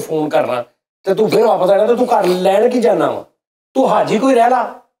ਜਾਂਦੇ ਹੀ ਤੈਨੂੰ ਫੋਨ ਕਰਨਾ ਤੇ ਤੂੰ ਫਿਰ ਵਾਪਸ ਆਣਾ ਤੇ ਤੂੰ ਘਰ ਲੈਣ ਕੀ ਜਾਣਾ ਵਾ ਤੂੰ ਹਾਜੀ ਕੋਈ ਰਹਿ ਲਾ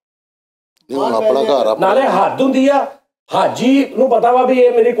ਨਹੀਂ ਹੁਣ ਆਪਣਾ ਘਰ ਆ ਨਾਲੇ ਹੱਦ ਹੁੰਦੀ ਆ ਹਾਜੀ ਨੂੰ ਪਤਾ ਵਾ ਵੀ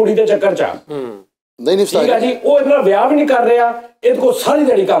ਇਹ ਮੇਰੀ ਕੁੜੀ ਦੇ ਚੱਕਰ ਚ ਆ ਨਹੀਂ ਠੀਕ ਆ ਜੀ ਉਹ ਇਹਦਾ ਵਿਆਹ ਵੀ ਨਹੀਂ ਕਰ ਰਿਹਾ ਇਹਦੇ ਕੋਲ ਸਾਰੀ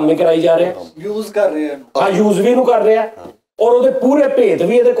ਦਿਹਾੜੀ ਕੰਮ ਹੀ ਕਰਾਈ ਜਾ ਰਿਹਾ ਯੂਜ਼ ਕਰ ਰਹੇ ਹਾਂ ਯੂਜ਼ ਵੀ ਇਹਨੂੰ ਕਰ ਰਿਹਾ ਔਰ ਉਹਦੇ ਪੂਰੇ ਭੇਤ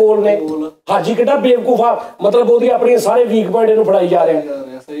ਵੀ ਇਹਦੇ ਕੋਲ ਨੇ ਹਾਜੀ ਕਿੱਡਾ ਬੇਵਕੂਫ ਆ ਮਤਲਬ ਉਹਦੀ ਆਪਣੀ ਸਾਰੇ ਵੀਕ ਪੁਆਇੰਟ ਇਹਨੂੰ ਫੜਾਈ ਜਾ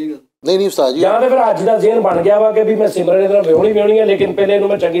ਰਿਹਾ ਸਹੀ ਗੱਲ ਨਹੀਂ ਉਸਤਾਦ ਜੀ ਜਾਂ ਤੇ ਫਿਰ ਹਾਜੀ ਦਾ ਜ਼ੇਨ ਬਣ ਗਿਆ ਵਾ ਕਿ ਵੀ ਮੈਂ ਸਿਮਰਨ ਇਹਦੇ ਨਾਲ ਵਿਆਹਣੀ ਹੈ ਲੇਕਿਨ ਪਹਿਲੇ ਇਹਨੂੰ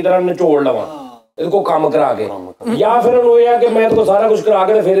ਮੈਂ ਚੰਗੀ ਤਰ੍ਹਾਂ ਨਿਚੋੜ ਲਵਾਂ ਇਹਦੇ ਕੋਲ ਕੰਮ ਕਰਾ ਕੇ ਜਾਂ ਫਿਰ ਉਹਨੂੰ ਇਹ ਆ ਕਿ ਮੈਂ ਇਹਦੇ ਕੋਲ ਸਾਰਾ ਕੁਝ ਕਰਾ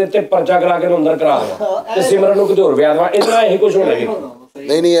ਕੇ ਤੇ ਫਿਰ ਇੱਥੇ ਪਰਚਾ ਕਰਾ ਕੇ ਅੰਦਰ ਕਰਾ ਦੇਵਾਂ ਤੇ ਸਿਮਰਨ ਨੂੰ ਕਿਤੇ ਹੋਰ ਵਿਆਹ ਦੇਵਾਂ ਇਹਦਾ ਇਹੀ ਕੁਝ ਹੋਣਾ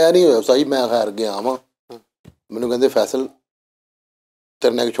ਨਹੀਂ ਇਹ ਨਹੀਂ ਹੋਇਆ ਉਸਤਾਦ ਜੀ ਮੈਂ ਖੈਰ ਗਿਆ ਵਾਂ ਮੈਨੂੰ ਕਹਿੰਦੇ ਫੈਸਲ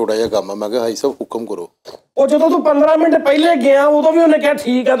ਤੇਰੇ ਨਾਲ ਇੱਕ ਛੋਟਾ ਜਿਹਾ ਕੰਮ ਆ ਮੈਂ ਕਿਹਾ ਹਾਈ ਸਾਹਿਬ ਹੁਕਮ ਕਰੋ ਉਹ ਜਦੋਂ ਤੂੰ 15 ਮਿੰਟ ਪਹਿਲੇ ਗਿਆ ਉਦੋਂ ਵੀ ਉਹਨੇ ਕਿਹਾ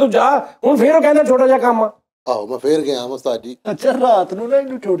ਠੀਕ ਆ ਤੂੰ ਜਾ ਹੁਣ ਫਿਰ ਉਹ ਕਹਿੰਦਾ ਛੋਟਾ ਜਿਹਾ ਕੰਮ ਆ ਆਹੋ ਮੈਂ ਫੇਰ ਗਿਆ ਉਸਤਾਦ ਜੀ ਅੱਛਾ ਰਾਤ ਨੂੰ ਨਾ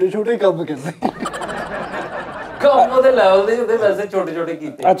ਇਹਨੂੰ ਛੋਟੇ ਛੋਟੇ ਕੰਮ ਕਹਿੰਦੇ ਕੰਮ ਉਹਦੇ ਲੈਵਲ ਦੇ ਉਹਦੇ ਵੈਸੇ ਛੋਟੇ ਛੋਟੇ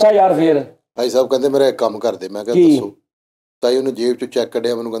ਕੀਤੇ ਅੱਛਾ ਯਾਰ ਫੇਰ ਭਾਈ ਸਾਹਿਬ ਕਹਿੰਦੇ ਮੇਰਾ ਇੱਕ ਕੰਮ ਕਰ ਦੇ ਮੈਂ ਕਿਹਾ ਦੱਸੋ ਤਾਈ ਉਹਨੇ ਜੇਬ ਚੋਂ ਚੈੱਕ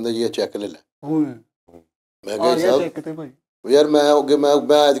ਕੱਢਿਆ ਮੈਨੂੰ ਕਹਿੰਦਾ ਜੀ ਇਹ ਚੈੱਕ ਲੈ ਮੈਂ ਕਿਹਾ ਸਾਹਿਬ ਯਾਰ ਮੈਂ ਅੱਗੇ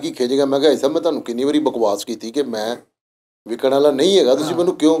ਮੈਂ ਐਤਕੀ ਖਿੱਚ ਗਿਆ ਮੈਂ ਕਿਹਾ ਸਾਹਿਬ ਮੈਂ ਤੁਹਾਨੂੰ ਕਿੰਨੀ ਵਾਰੀ ਬਕਵਾਸ ਕੀਤੀ ਕਿ ਮੈਂ ਵਿਕਣ ਵਾਲਾ ਨਹੀਂ ਹੈਗਾ ਤੁਸੀਂ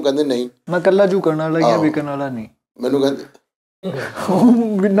ਮੈਨੂੰ ਕਿਉਂ ਕਹਿੰਦੇ ਨਹੀਂ ਮੈਂ ਕੱਲਾ ਝੁਕਣ ਵਾਲਾ ਜਾਂ ਵਿਕਣ ਵਾਲਾ ਨਹੀਂ ਮੈਨੂੰ ਕਹਿੰਦੇ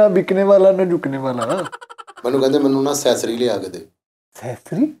ਬਿਨਾ ਵਿਕਣੇ ਵਾਲਾ ਨਾ ਝੁਕਣੇ ਵਾਲਾ ਮੈਨੂੰ ਕਹਿੰਦੇ ਮੈਨੂੰ ਨਾ ਸੈਸਰੀ ਲਿਆ ਕੇ ਦੇ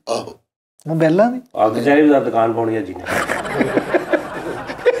ਸੈਸਰੀ ਆਹੋ ਉਹ ਬੈਲਾ ਨਹੀਂ ਅੱਗ ਚਾਹੀ ਦਾ ਦੁਕਾਨ ਪਾਉਣੀ ਹੈ ਜੀ ਨੇ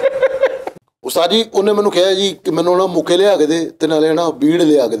ਉਸਤਾਦ ਜੀ ਉਹਨੇ ਮੈਨੂੰ ਕਿਹਾ ਜੀ ਕਿ ਮੈਨੂੰ ਨਾ ਮੁੱਕੇ ਲਿਆ ਕੇ ਦੇ ਤੇ ਨਾਲੇ ਨਾ ਬੀੜ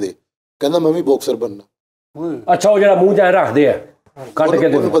ਲਿਆ ਕੇ ਦੇ ਕਹਿੰਦਾ ਮੈਂ ਵੀ ਬਾਕਸਰ ਬਣਨਾ ਅੱਛਾ ਉਹ ਜਿਹੜਾ ਮੂੰਹ ਚ ਰੱਖਦੇ ਆ ਕੱਢ ਕੇ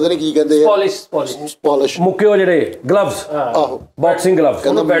ਉਹਨੂੰ ਪਤਾ ਨਹੀਂ ਕੀ ਕਹਿੰਦੇ ਆ ਪਾਲਿਸ਼ ਮੁੱਕੇ ਉਹ ਜਿਹੜੇ ਗਲਵਸ ਆਹੋ ਬਾਕਸਿੰਗ ਗਲਵਸ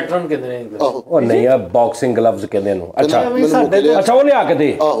ਕਹਿੰਦਾ ਵੈਟਰਨ ਕਹਿੰਦੇ ਨੇ ਆਹੋ ਉਹ ਨਹੀਂ ਆ ਬਾਕਸਿੰਗ ਗਲਵਸ ਕਹਿੰਦੇ ਇਹਨੂੰ ਅੱਛਾ ਅੱਛਾ ਉਹ ਲਿਆ ਕੇ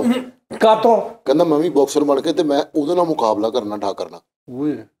ਦੇ ਆਹੋ ਕਾਤੋਂ ਕਹਿੰਦਾ ਮੈਂ ਵੀ ਬਾਕਸਰ ਬਣ ਕੇ ਤੇ ਮੈਂ ਉਹਦੇ ਨਾਲ ਮੁਕਾਬਲਾ ਕਰਨਾ ਠਾਕਰ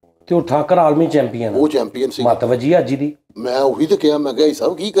ਨਾਲ ਤੇ ਉਹ ਠਾਕਰ ਆਲਮੀ ਚੈਂਪੀਅਨ ਉਹ ਚੈਂਪੀਅਨ ਸੀ ਮੱਤ ਵਜੀ ਹਾਜੀ ਦੀ ਮੈਂ ਉਹੀ ਤੇ ਕਿਹਾ ਮੈਂ ਕਿਹਾ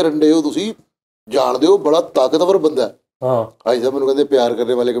ਸਾਹਿਬ ਕੀ ਕਰਨ ਦੇ ਹੋ ਤੁਸੀਂ ਜਾਣਦੇ ਹੋ ਬੜਾ ਤਾਕਤਵਰ ਬੰਦਾ हाँ भाई साहब मैंने कहते प्यार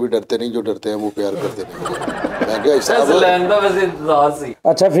करने वाले कभी डरते नहीं जो डरते हैं वो प्यार करते नहीं मैं क्या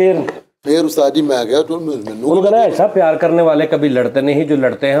अच्छा फिर उस्ताद जी मैं क्या उन्होंने ऐसा प्यार करने वाले कभी लड़ते नहीं जो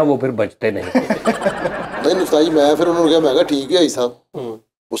लड़ते हैं वो फिर बचते नहीं नहीं उस्ताद जी मैं फिर उन्होंने कहा मैं क्या ठीक है भाई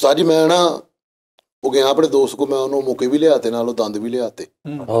साहब उस्ताद जी मैं ना वो गया अपने दोस्त को मैं उन्होंने मौके भी ले आते नालों दंद भी ले आते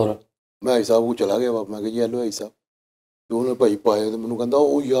और मैं भाई साहब को चला गया मैं कहा जी हेलो भाई साहब ਉਹਨੇ ਭਾਈ ਪਾਏ ਤੇ ਮੈਨੂੰ ਕਹਿੰਦਾ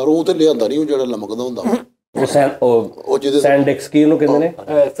ਉਹ ਯਾਰ ਉਹ ਤੇ ਲਿਆਂਦਾ ਨਹੀਂ ਉਹ ਜਿਹੜਾ ਲਮਕਦਾ ਹੁੰਦਾ ਉਹ ਜਿਹਦੇ ਸੈਂਡੈਕਸ ਕੀ ਉਹਨੂੰ ਕਹਿੰਦੇ ਨੇ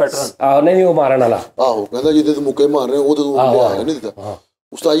ਫੈਟਰਨ ਆਹ ਨਹੀਂ ਉਹ ਮਾਰਨ ਵਾਲਾ ਆਹੋ ਕਹਿੰਦਾ ਜਿਹਦੇ ਤੇ ਮੁੱਕੇ ਮਾਰ ਰਹੇ ਉਹ ਤੇ ਤੂੰ ਲਿਆ ਨਹੀਂ ਦਿੱਤਾ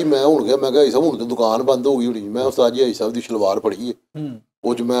ਉਸਤਾਦ ਜੀ ਮੈਂ ਹੁਣ ਗਿਆ ਮੈਂ ਕਿਹਾ ਸਾਹਿਬ ਹੁਣ ਤੇ ਦੁਕਾਨ ਬੰਦ ਹੋ ਗਈ ਹੋਣੀ ਮੈਂ ਉਸਤਾਦ ਜੀ ਸਾਹਿਬ ਦੀ ਸ਼ਲਵਾਰ ਫੜੀ ਹੈ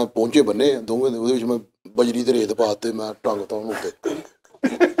ਉਹ ਚ ਮੈਂ ਪਹੁੰਚੇ ਬੰਨੇ ਦੋਵੇਂ ਉਹਦੇ ਵਿੱਚ ਮੈਂ ਬਜਰੀ ਤੇ ਰੇਤ ਪਾ ਤੇ ਮੈਂ ਟੰਗ ਤਾ ਉਹਨੂੰ ਉੱਤੇ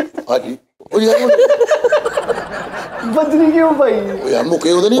ਹਾਂਜੀ ਉਹ ਯਾਰ ਬਜਰੀ ਕਿਉਂ ਭਾਈ ਉਹ ਯਾਰ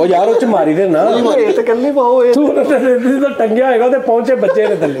ਮੁੱਕੇ ਉਹਦੇ ਨਹੀਂ ਉਹ ਯਾਰ ਉਹ ਚ ਮਾਰੀ ਦੇ ਨਾ ਇਹ ਤਾਂ ਕੱਲੀ ਪਾਓ ਇਹ ਤੂੰ ਤਾਂ ਟੰਗਿਆ ਹੋਏਗਾ ਤੇ ਪਹੁੰਚੇ ਬੱਚੇ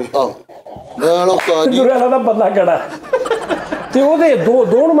ਨੇ ਥੱਲੇ ਆਹ ਮੈਂ ਉਸਤਾਦ ਜੀ ਦੁਰਿਆਣਾ ਦਾ ਬੰਦਾ ਖੜਾ ਤੇ ਉਹਦੇ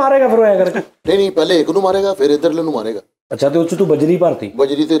ਦੋ ਨੂੰ ਮਾਰੇਗਾ ਫਿਰ ਐ ਕਰਕੇ? ਨਹੀਂ ਪਹਿਲੇ ਇੱਕ ਨੂੰ ਮਾਰੇਗਾ ਫਿਰ ਇੱਧਰਲੇ ਨੂੰ ਮਾਰੇਗਾ। ਅੱਛਾ ਤੇ ਉਹ 'ਚ ਤੂੰ ਬਜਰੀ ਭਰਤੀ?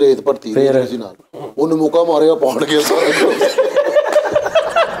 ਬਜਰੀ ਤੇ ਰੇਤ ਭਰਤੀ ਸੀ ਨਾਲ, ਉਹਨੂੰ ਮੌਕਾ ਮਾਰੇਗਾ ਪਾੜ ਗਿਆ ਸਾਰਾ।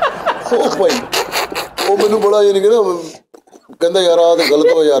 ਉਹ ਭਾਈ ਉਹ ਮੈਨੂੰ ਬੜਾ ਯਾਨੀ ਕਿ ਨਾ ਕਹਿੰਦਾ ਯਾਰ ਆਹ ਤਾਂ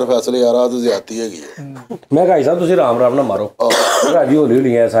ਗਲਤ ਹੋ ਯਾਰ ਫੈਸਲੇ, ਯਾਰ ਆਹ ਤਾਂ ਜ਼ਿਆਦਤੀ ਹੈਗੀ ਹੈ। ਮੈਂ ਕਿਹਾ ਸਾਹਿਬ ਤੁਸੀਂ ਰਾਮ ਨਾ ਮਾਰੋ, ਰਾਜੀ ਹੌਲੀ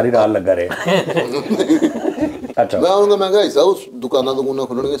ਹੌਲੀ ਐ ਸਾਰੀ ਰਾਤ ਲੱਗਾ ਰਹੇ। ਅੱਛਾ ਮੈਂ ਆਉਂਗਾ, ਮੈਂ ਕਿਹਾ ਸਾਹਿਬ ਦੁਕਾਨਾਂ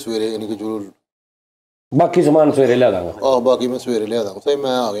ਖੁੱਲਣਗੀਆਂ ਸਵੇਰੇ, ਯਾਨੀ ਕਿ ਜੋ ਬਾਕੀ ਸਮਾਨ ਸਵੇਰੇ ਲਿਆ ਦਾਂਗਾ। ਆਹ ਬਾਕੀ ਮੈਂ ਸਵੇਰੇ ਲਿਆ ਦਾਂਗਾ। ਸਹੀ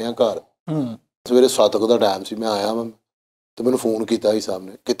ਮੈਂ ਆ ਗਿਆ ਘਰ ਸਵੇਰੇ 7 ਦਾ ਟਾਈਮ ਸੀ, ਮੈਂ ਆਇਆ ਵਾ ਤੇ ਮੈਨੂੰ ਫੋਨ ਕੀਤਾ ਸੀ ਸਾਹਿਬ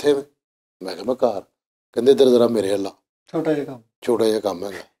ਨੇ, ਕਿੱਥੇ ਮੈਂ ਕਿਹਾ ਮੈਂ ਘਰ। ਕਹਿੰਦੇ ਇੱਧਰ ਜ਼ਰਾ ਮੇਰੇ ਹੱਲਾ, ਛੋਟਾ ਜਿਹਾ ਕੰਮ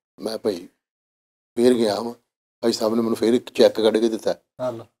ਹੈਗਾ। ਮੈਂ ਭਾਈ ਫੇਰ ਗਿਆ ਵਾ, ਭਾਈ ਸਾਹਿਬ ਨੇ ਮੈਨੂੰ ਫੇਰ ਇੱਕ ਚੈੱਕ ਕੱਢ ਕੇ ਦਿੱਤਾ।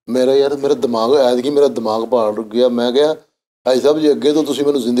 ਮੇਰਾ ਦਿਮਾਗ ਐਤਕੀ ਮੇਰਾ ਦਿਮਾਗ ਭਾੜ ਗਿਆ। ਮੈਂ ਕਿਹਾ ਭਾਈ ਸਾਹਿਬ ਜੀ ਅੱਗੇ ਤੋਂ ਤੁਸੀਂ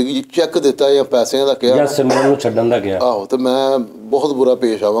ਮੈਨੂੰ ਜ਼ਿੰਦਗੀ 'ਚ ਚੈੱਕ ਦਿੱਤਾ ਜਾਂ ਪੈਸਿਆਂ ਦਾ ਕਿਹਾ ਨੂੰ ਛੱਡਣ ਦਾ ਕਿਹਾ, ਆਹੋ ਤੇ ਮੈਂ ਬਹੁਤ ਬੁਰਾ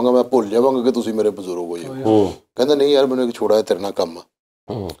ਪੇਸ਼ ਆਵਾਂਗਾ, ਮੈਂ ਭੁੱਲ ਜਾਵਾਂਗਾ ਕਿ ਤੁਸੀਂ ਮੇਰੇ ਬਜ਼ੁਰਗ ਹੋ ਜਾਓ। ਕਹਿੰਦਾ ਨਹੀਂ ਯਾਰ ਮੈਨੂੰ ਇੱਕ ਛੋੜਾ ਜਿਹਾ ਤੇਰੇ ਨਾਲ ਕੰਮ ਆ।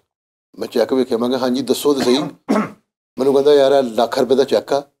 ਮੈਂ ਚੈੱਕ ਵੇਖਿਆ, ਮੈਂ ਕਿਹਾ ਹਾਂਜੀ ਦੱਸੋ ਤੇ ਸਹੀ। ਮੈਨੂੰ ਕਹਿੰਦਾ ਯਾਰ ਇਹ ਲੱਖ ਰੁਪਏ ਦਾ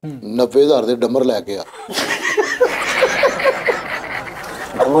ਚੈੱਕ ਆ, 90,000 ਦੇ ਡੰਬਰ ਲੈ ਕੇ ਆ।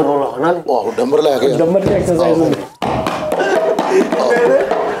 ਆਹੋ ਡੰਬਰ ਲੈ ਕੇ 90,000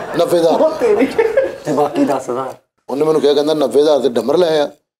 ਤੇ ਬਾਕੀ 10,000 ਉਹਨੇ ਮੈਨੂੰ ਕਿਹਾ, ਕਹਿੰਦਾ 90,000 ਦੇ ਡੰਬਰ ਲੈ ਆ,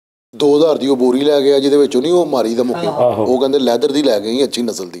 2,000 ਦੀ ਉਹ ਬੋਰੀ ਲੈ ਗਿਆ ਜਿਹਦੇ ਵਿੱਚੋਂ ਨਹੀਂ ਉਹ ਮਾਰੀ ਦਾ ਮੁੱਕੇ, ਉਹ ਕਹਿੰਦੇ ਲੈਦਰ ਦੀ ਲੈ ਗਈ ਅੱਛੀ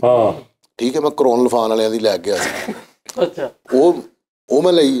ਨਸਲ ਦੀ। ਠੀਕ ਹੈ, ਮੈਂ ਕਰੋਨ ਲਫਾਨ ਵਾਲਿਆਂ ਦੀ ਲੈ ਗਿਆ ਸੀ। ਅੱਛਾ ਉਹ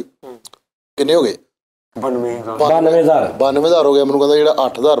ਮੈਂ ਲਈ। ਕਿੰਨੇ ਹੋ ਗਏ? 92,000 ਹੋ ਗਿਆ। ਮੈਨੂੰ ਕਹਿੰਦਾ ਜਿਹੜਾ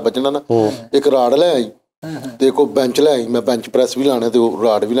 8,000 ਬਚਣਾ ਨਾ, ਇੱਕ ਰਾੜ ਲੈ ਆਈ ਤੇ ਇੱਕ ਬੈਂਚ ਲੈ ਆਈ, ਮੈਂ ਬੈਂਚ ਪ੍ਰੈਸ ਵੀ ਲਾਣਾ ਤੇ ਉਹ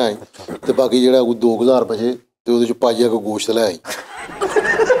ਰਾੜ ਵੀ ਲੈ ਆਈ, ਤੇ ਬਾਕੀ ਜਿਹੜਾ ਕੋਈ 2,000 ਬਚੇ ਤੇ ਉਹਦੇ 'ਚ ਪਾਈਆ ਕੋ ਗੋਸ਼ਤ ਲੈ ਆਈ।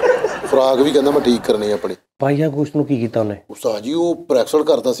 ਖੁਰਾਕ ਵੀ ਕਹਿੰਦਾ ਮੈਂ ਠੀਕ ਕਰਨੀ ਆਪਣੀ। ਪਾਈਆ ਗੋਸ਼ਤ ਨੂੰ ਕੀ ਕੀਤਾ ਉਹਨੇ? ਉਸਤਾਦ ਜੀ ਉਹ ਪ੍ਰੈਕਸਲ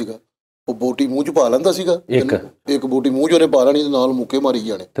ਕਰਦਾ ਸੀਗਾ, ਉਹ ਬੋਟੀ ਮੂੰਹ 'ਚ ਪਾ ਲੈਂਦਾ ਸੀਗਾ, ਇੱਕ ਬੋਟੀ ਮੂੰਹ 'ਚ ਉਹਨੇ ਪਾ ਲੈਣੀ ਤੇ ਨਾਲ ਮੁੱਕੇ ਮਾਰੀ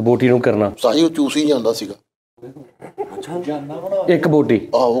ਜਾਣੇ ਤੇ ਬੋਟੀ ਨੂੰ ਕਰਨਾ। ਉਸਤਾਦ ਜੀ ਉਹ ਚੂਸੀ ਜਾਂਦਾ ਸੀਗਾ ਇੱਕ ਬੋਟੀ।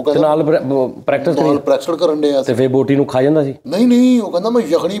 ਆਹੋ ਕਹਿੰਦਾ ਨਾਲ ਪ੍ਰੈਕਟਿਸ ਕਰਨ ਡਿਆ ਤੇ ਫਿਰ ਬੋਟੀ ਨੂੰ ਖਾ ਜਾਂਦਾ ਸੀ। ਨਹੀਂ ਉਹ ਕਹਿੰਦਾ ਮੈਂ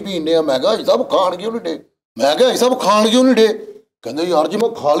ਯਖਣੀ ਪੀਣ ਡਿਆ। ਮੈਂ ਕਿਹਾ ਸਭ ਖਾਣ ਕਿਉਂ ਨਹੀਂ ਡੇ? ਮੈਂ ਕਿਹਾ ਸਭ ਖਾਣ ਕਿਉਂ ਨਹੀਂ ਡੇ? ਕਹਿੰਦੇ ਯਾਰ ਜੇ ਮੈਂ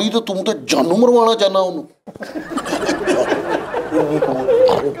ਖਾ ਲਈ ਤਾਂ ਤੂੰ ਤੇ ਜਾਨੂ ਮਰਵਾਉਣਾ ਚਾਹੁੰਦਾ ਉਹਨੂੰ।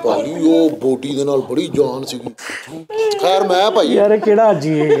 ਭਾਈ ਉਹ ਬੋਟੀ ਦੇ ਨਾਲ ਬੜੀ ਜਾਨ ਸੀਗੀ। ਖੈਰ ਮੈਂ ਭਾਈ ਯਾਰ ਕਿਹੜਾ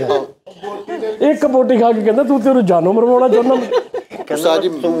ਹਾਜੀ ਹੈ ਯਾਰ, ਇੱਕ ਬੋਟੀ ਖਾ ਕੇ ਕਹਿੰਦਾ ਤੂੰ ਤੇ ਉਹਨੂੰ ਜਾਨੋਂ ਮਰਵਾਉਣਾ ਚਾਹੁੰਦਾ। ਉਸਤਾਦ ਜੀ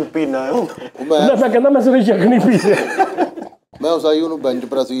ਤੂੰ ਪੀਣਾ ਮੈਂ ਕਹਿੰਦਾ ਮੈਂ ਸਿਰਫ ਯਖਣੀ ਪੀ ਰਿਹਾ। ਮੈਂ ਉਸਤਾਦ ਜੀ ਉਹਨੂੰ ਬੈਂਚ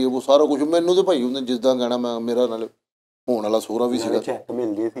ਪ੍ਰੈਸ ਉਹ ਸਾਰਾ ਕੁਛ ਮੈਨੂੰ ਤੇ ਭਾਈ ਉਹਨੇ ਜਿੱਦਾਂ ਕਹਿਣਾ ਮੈਂ ਮੇਰਾ ਨਾਲ ਹੋਣ ਵਾਲਾ ਸੋਹਰਾ ਵੀ ਸੀਗਾ। ਚੈੱਕ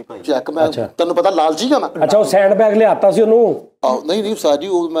ਮਿਲ ਗਏ ਸੀ ਭਾਈ। ਚੈੱਕ ਮੈਂ ਤੈਨੂੰ ਪਤਾ ਲਾਲਚੀ ਗਾ ਮੈਂ। ਅੱਛਾ ਉਹ ਸੈਂਡ ਬੈਗ ਲਿਆਤਾ ਸੀ ਉਹਨੂੰ? ਆਹੋ ਨਹੀਂ ਉਸਤਾਦ ਜੀ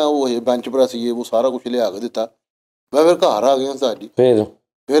ਉਹ ਮੈਂ ਉਹ ਬੈਂਚ ਪ੍ਰੈਸ ਉਹ ਸਾਰਾ ਕੁਛ ਲਿਆ ਕੇ ਦਿੱਤਾ। ਮੈਂ ਫਿਰ ਘਰ ਆ ਗਿਆ ਉਸਤਾਦ ਜੀ।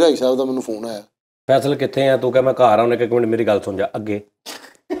 ਫਿਰ ਭਾਈ ਸਾਹਿਬ ਦਾ ਮੈਨੂੰ ਫੋਨ ਆਇਆ, ਫੈਸਲ ਕਿੱਥੇ ਆ? ਤੂੰ ਕਹਿ ਮੈਂ ਘਰ ਆਉਣੇ। ਇੱਕ ਮਿੰਟ ਮੇਰੀ ਗੱਲ ਸੁਣ ਜਾ ਅੱਗੇ।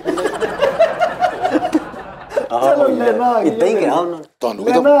 ਇੱਦਾਂ ਹੀ ਕਿਹਾ ਉਹਨਾਂ ਨੇ ਤੁਹਾਨੂੰ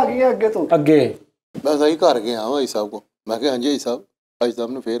ਵੀ ਅੱਗੇ ਤੋਂ ਅੱਗੇ। ਮੈਂ ਸਹੀ ਘਰ ਗਿਆ ਭਾਈ ਸਾਹਿਬ ਕੋ। ਮੈਂ ਕਿਹਾ ਹਾਂਜੀ ਭਾਈ ਸਾਹਿਬ। ਭਾਈ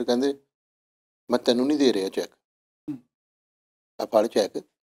ਸਾਹਿਬ ਨੇ ਫੇਰ ਕਹਿੰਦੇ ਮੈਂ ਤੈਨੂੰ ਨਹੀਂ ਦੇ ਰਿਹਾ ਚੈੱਕ, ਆ ਫੜ ਚੈੱਕ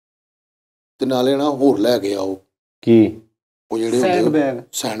ਤੇ ਨਾਲੇ ਨਾ ਹੋਰ ਲੈ ਕੇ ਆਓ। ਕੀ? ਉਹ ਜਿਹੜੇ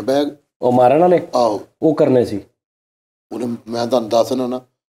ਸੈਂਡ ਬੈਗ ਉਹ ਮਾਰਨ ਵਾਲੇ? ਆਹੋ ਉਹ ਕਰਨੇ ਸੀ ਉਹਨੇ। ਮੈਂ ਤੁਹਾਨੂੰ ਦੱਸਣਾ ਨਾ,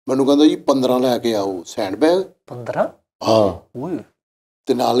 ਮੈਨੂੰ ਕਹਿੰਦਾ ਜੀ 15 ਲੈ ਕੇ ਆਓ ਸੈਂਡ ਬੈਗ। 15? ਹਾਂ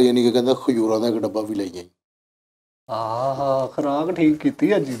ਤੇ ਨਾਲ ਯਾਨੀ ਕਿ ਕਹਿੰਦਾ ਖਜੂਰਾਂ ਦਾ ਇੱਕ ਡੱਬਾ ਵੀ ਲੈ ਆਈ। ਆਹਾ ਖੁਰਾਕ ਠੀਕ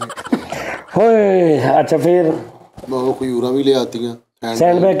ਕੀਤੀ ਅੱਜ ਨੇ। ਹੋਏ ਅੱਛਾ ਫੇਰ ਮੈਂ ਉਹ ਖਜੂਰਾਂ ਵੀ ਲਿਆਤੀਆਂ।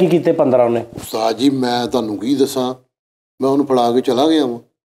 ਸੈਂਡ ਬੈਗ ਕੀ ਕੀਤੇ 15 ਉਹਨੇ? ਉਸਤਾਦ ਜੀ ਮੈਂ ਤੁਹਾਨੂੰ ਕੀ ਦੱਸਾਂ, ਮੈਂ ਉਹਨੂੰ ਫੜਾ ਕੇ ਚਲਾ ਗਿਆ ਵਾਂ।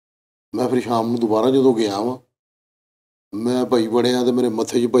 ਮੈਂ ਫਿਰ ਸ਼ਾਮ ਨੂੰ ਦੁਬਾਰਾ ਜਦੋਂ ਗਿਆ ਵਾਂ, ਮੈਂ ਭਾਈ ਬੜਿਆ ਤੇ ਮੇਰੇ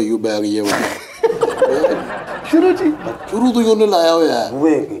ਮੱਥੇ 'ਚ ਭਾਈ ਉਹ ਬੈਗ ਹੀ ਆ ਸ਼ੁਰੂ ਤੋਂ ਹੀ ਉਹਨੇ ਲਾਇਆ ਹੋਇਆ, ਉਹ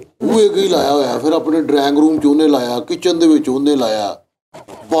ਹੀ ਲਾਇਆ ਹੋਇਆ। ਫਿਰ ਆਪਣੇ ਡਰਾਇੰਗ ਰੂਮ 'ਚ ਉਹਨੇ ਲਾਇਆ, ਕਿਚਨ ਦੇ ਵਿੱਚ ਉਹਨੇ ਲਾਇਆ,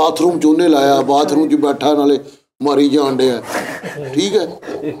 ਬਾਥਰੂਮ 'ਚ ਉਹਨੇ ਲਾਇਆ। ਬਾਥਰੂਮ 'ਚ ਬੈਠਾ ਨਾਲੇ ਮਾਰੀ ਜਾਣ ਡਿਆ। ਠੀਕ ਹੈ,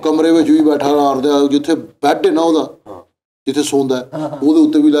 ਕਮਰੇ ਵਿੱਚ ਵੀ ਬੈਠਾ ਮਾਰਦਾ, ਜਿੱਥੇ ਬੈੱਡ ਹੈ ਨਾ ਉਹਦਾ ਜਿੱਥੇ ਸੌਂਦਾ ਉਹਦੇ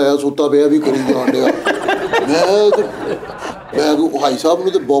ਉੱਤੇ ਵੀ ਲਾਇਆ, ਸੁੱਤਾ ਪਿਆ ਵੀ ਕਰੀ ਜਾਣ ਡਿਆ। ਮੈਂ ਭਾਈ ਸਾਹਿਬ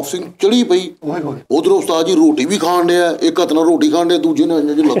ਨੂੰ ਤੇ ਬਾਕਸਿੰਗ ਚੜੀ ਪਈ। ਉਧਰੋਂ ਉਸਤਾਦ ਜੀ ਰੋਟੀ ਵੀ ਖਾਣ ਡਿਆ, ਇੱਕ ਹੱਥ ਨਾਲ ਰੋਟੀ ਖਾਣ ਡਿਆ, ਦੂਜੇ ਨਾਲ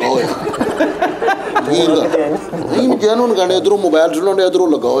ਇੰਝ ਲੱਗਾ ਹੋਇਆ। ਨਹੀਂ ਜਿਹਨੂੰ ਨੂੰ ਕਹਿੰਦੇ ਇੱਧਰੋਂ ਮੋਬਾਇਲ ਚਲਾਉਣ ਡਿਆ, ਇੱਧਰੋਂ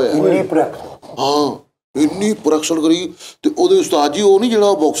ਲੱਗਾ ਹੋਇਆ। ਹਾਂ ਇੰਨੀ ਪ੍ਰੈਕਸ਼ਨ ਕਰੀ। ਤੇ ਉਹਦੇ ਉਸਤਾਦ ਜੀ ਉਹ ਨਹੀਂ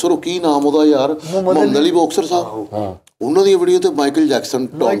ਜਿਹੜਾ ਬਾਕਸਰ, ਕੀ ਨਾਮ ਉਹਦਾ ਯਾਰ, ਮੁਹੰਮਦ ਅਲੀ ਬਾਕਸਰ ਸਾਹਿਬ, ਉਹਨਾਂ ਦੀਆਂ ਵੀਡੀਓ ਤੇ ਮਾਈਕਲ ਜੈਕਸਨ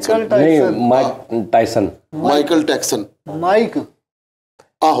ਮਾਈਕਲ ਟੈਕਸਨ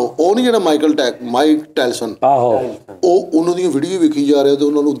ਆਹੋ ਉਹ ਨਹੀਂ ਜਿਹੜਾ ਮਾਈਕ ਟੈਲਸਨ ਆਹੋ, ਉਹ ਉਹਨਾਂ ਦੀਆਂ ਵੀਡੀਓ ਵੇਖੀ ਜਾ ਰਿਹਾ ਤੇ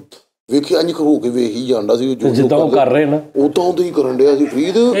ਉਹਨਾਂ ਨੂੰ ਵੇਖਿਆ ਇੰਝ ਹੋ ਕੇ ਵੇਖ ਹੀ ਜਾਂਦਾ ਸੀ ਜਿੱਦਾਂ ਉਹ ਕਰ ਰਹੇ ਨਾ, ਉਦਾਂ ਉਦਾਂ ਹੀ ਕਰਨ ਡਿਆ ਸੀ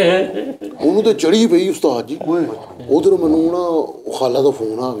ਫਰੀਦ। ਉਹਨੂੰ ਤੇ ਚੜੀ ਪਈ ਉਸਤਾਦ ਜੀ। ਉਧਰੋਂ ਮੈਨੂੰ ਨਾ ਖਾਲਾ ਦਾ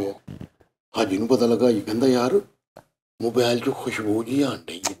ਫੋਨ ਆ ਗਿਆ। ਹਾਜੀ ਨੂੰ ਪਤਾ ਲੱਗਾ, ਜੀ ਕਹਿੰਦਾ ਯਾਰ ਮੋਬਾਈਲ 'ਚ ਖੁਸ਼ਬੂ ਜੀ ਆਣ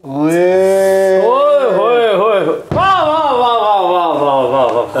ਡਈ।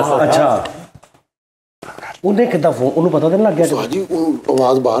 ਅੱਛਾ ਉਹਨੇ ਕਿੱਦਾਂ ਫੋਨ, ਉਹਨੂੰ ਪਤਾ ਤਾਂ ਨਹੀਂ ਲੱਗਿਆ? ਸਾਜੀ ਉਹ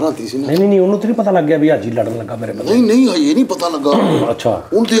ਆਵਾਜ਼ ਬਾਹਰ ਆਉਂਦੀ ਸੀ ਨਾ। ਨਹੀਂ ਉਹਨੂੰ ਤਾਂ ਨਹੀਂ ਪਤਾ ਲੱਗਿਆ ਵੀ ਹਾਜੀ ਲੜਨ ਲੱਗਾ ਮੇਰੇ ਕੋਲ? ਨਹੀਂ ਇਹ ਨਹੀਂ ਪਤਾ ਲੱਗਾ। ਅੱਛਾ,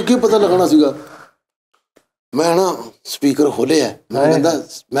 ਉਹਨੂੰ ਤੇ ਅੱਗੇ ਪਤਾ ਲੱਗਣਾ ਸੀਗਾ। ਮੈਂ ਨਾ ਸਪੀਕਰ ਖੋਲਿਆ, ਮੈਨੂੰ ਕਹਿੰਦਾ,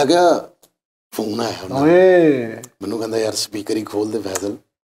 ਮੈਂ ਕਿਹਾ ਫੋਨ ਆਇਆ ਓਏ, ਮੈਨੂੰ ਕਹਿੰਦਾ ਯਾਰ ਸਪੀਕਰ ਹੀ ਖੋਲ ਦੇ ਫੈਸਲ।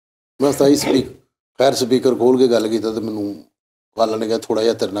 ਮੈਂ ਸਹੀ ਖੈਰ ਸਪੀਕਰ ਖੋਲ ਕੇ ਗੱਲ ਕੀਤਾ ਤੇ ਮੈਨੂੰ ਕੱਲ ਨੇ ਕਿਹਾ ਥੋੜਾ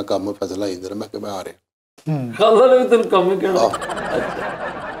ਜਿਹਾ ਤੇਰੇ ਨਾਲ ਕੰਮ ਫੈਸਲਾ ਆਈ ਜਰਾ। ਮੈਂ ਕਿਹਾ ਮੈਂ ਆ ਰਿਹਾ। ਕੱਲ ਨੇ ਵੀ ਤੈਨੂੰ ਕੰਮ ਕਹਿਣਾ।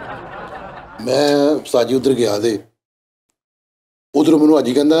 ਮੈਂ ਸਾਜੀ ਉਧਰ ਗਿਆ ਤੇ ਉਧਰੋਂ ਮੈਨੂੰ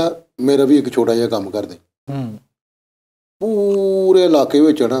ਹਾਜੀ ਕਹਿੰਦਾ ਮੇਰਾ ਵੀ ਇੱਕ ਛੋਟਾ ਜਿਹਾ ਕੰਮ ਕਰ ਦੇ, ਪੂਰੇ ਇਲਾਕੇ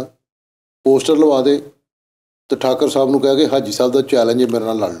ਵਿੱਚ ਨਾ ਪੋਸਟਰ ਲਵਾ ਦੇ ਤੇ ਠਾਕਰ ਸਾਹਿਬ ਨੂੰ ਕਹਿ ਕੇ ਹਾਜੀ ਸਾਹਿਬ ਦਾ ਚੈਲੰਜ ਮੇਰੇ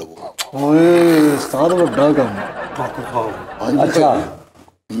ਨਾਲ ਲੜ ਲਵੋ। ਓਏ ਉਸਤਾਦ ਵੱਡਾ ਕੰਮ। ਅੱਛਾ,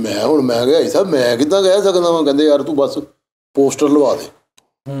 ਮੈਂ ਕਿਹਾ ਸਾਹਿਬ ਮੈਂ ਕਿੱਦਾਂ ਕਹਿ ਸਕਦਾ ਵਾਂ? ਕਹਿੰਦੇ ਯਾਰ ਤੂੰ ਬਸ ਪੋਸਟਰ ਲਵਾ ਦੇ।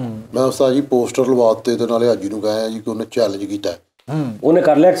 ਮੈਂ ਉਸਤਾਦ ਜੀ ਪੋਸਟਰ ਲਵਾ ਦਿੱਤੇ ਤੇ ਨਾਲੇ ਹਾਜੀ ਨੂੰ ਕਹਾਂ ਜੀ ਕਿ ਉਹਨੇ ਚੈਲੰਜ ਕੀਤਾ। ਉਹਨੇ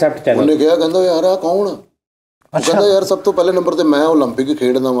ਕਰ ਲਿਆ ਐਕਸੈਪਟ ਚੈਲੰਜ? ਉਹਨੇ ਕਿਹਾ, ਕਹਿੰਦਾ ਯਾਰ ਆ ਕੌਣ ਆ? ਕਹਿੰਦਾ ਯਾਰ ਸਭ ਤੋਂ ਪਹਿਲੇ ਨੰਬਰ ਤੇ ਮੈਂ ਓਲੰਪਿਕ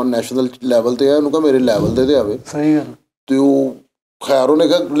ਖੇਡਦਾ ਵਾਂ, ਨੈਸ਼ਨਲ ਲੈਵਲ ਤੇ ਆ, ਉਹਨੂੰ ਕਹਾਂ ਮੇਰੇ ਲੈਵਲ ਤੇ ਆਵੇ। ਸਹੀ ਗੱਲ। ਤੇ ਉਹ ਖੈਰ ਉਹਨੇ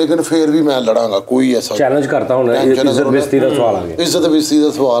ਕਿਹਾ ਲੇਕਿਨ ਫੇਰ ਵੀ ਮੈਂ ਲੜਾਂਗਾ, ਕੋਈ ਐਸਾ ਚੈਲੰਜ ਕਰਤਾ। ਹੁਣ ਇੱਜ਼ਤ ਬੇਇੱਜ਼ਤੀ ਦਾ ਸਵਾਲ ਆ ਗਿਆ। ਇੱਜ਼ਤ ਬੇਇੱਜ਼ਤੀ ਦਾ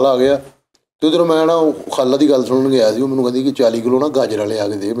ਸਵਾਲ ਆ ਗਿਆ। ਤੇ ਉਧਰੋਂ ਮੈਂ ਨਾ ਖਾਲਾ ਦੀ ਗੱਲ ਸੁਣਨ ਗਿਆ ਸੀ। ਉਹ ਮੈਨੂੰ ਕਹਿੰਦੀ ਕਿ 40 ਕਿਲੋ ਨਾ ਗਾਜਰ ਵਾਲੇ ਆ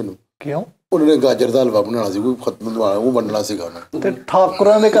ਕੇ ਦੇ ਮੈਨੂੰ। ਕਿਉਂ? ਉਹਨਾਂ ਨੇ ਗਾਜਰ ਦਾ ਹਲਵਾ ਬਣਾਉਣਾ ਸੀ, ਕੋਈ ਖਤਮ ਉਹ ਵੰਡਣਾ ਸੀਗਾ ਉਹਨਾਂ ਤੇ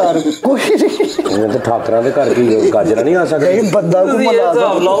ਠਾਕੁਰਾਂ ਦੇ ਘਰ ਕੋਈ ਤੇ ਠਾਕਰਾਂ ਦੇ ਘਰ ਕੀ ਗਾਜਰਾਂ ਨਹੀਂ ਆ ਸਕਦੇ? ਬੰਦਾ ਕੋਈ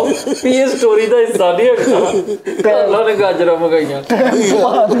ਹਿਸਾਬ ਲਾਓ ਵੀ ਇਹ ਸਟੋਰੀ ਦਾ ਹਿੱਸਾ ਨਹੀਂ ਹੈਗਾ। ਉਹਨਾਂ ਨੇ ਗਾਜਰਾਂ ਮੰਗਾਈਆਂ।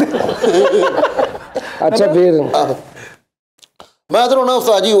 ਅੱਛਾ ਫਿਰ ਮੈਂ ਤਾਂ ਨਾ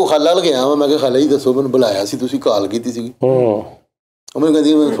ਉਸਤਾਦ ਜੀ ਉਹ ਖਾਲਾ ਲ ਗਿਆ ਵਾ। ਮੈਂ ਕਿਹਾ ਖਾਲਾ ਜੀ ਦੱਸੋ, ਮੈਨੂੰ ਬੁਲਾਇਆ ਸੀ ਤੁਸੀਂ, ਕਾਲ ਕੀਤੀ ਸੀਗੀ। ਉਹ ਮੈਨੂੰ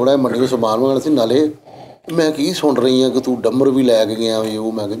ਕਹਿੰਦੀ ਮੈਂ ਥੋੜਾ ਜਿਹਾ ਮੰਡੀ ਤੋਂ ਸਮਾਨ ਮੰਗਾਉਣਾ ਸੀ, ਨਾਲੇ ਮੈਂ ਕੀ ਸੁਣ ਰਹੀ ਹਾਂ ਕਿ ਤੂੰ ਡੰਮਰ ਵੀ ਲੈ ਕੇ ਗਿਆ ਵੀ।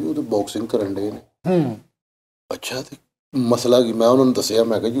 ਉਹ ਮੈਂ ਕਿਹਾ ਜੀ ਉਹ ਤਾਂ ਬਾਕਸਿੰਗ ਕਰਨ ਡੇ ਨੇ। ਅੱਛਾ ਤੇ ਮਸਲਾ ਕੀ? ਮੈਂ ਉਹਨਾਂ ਨੂੰ ਦੱਸਿਆ,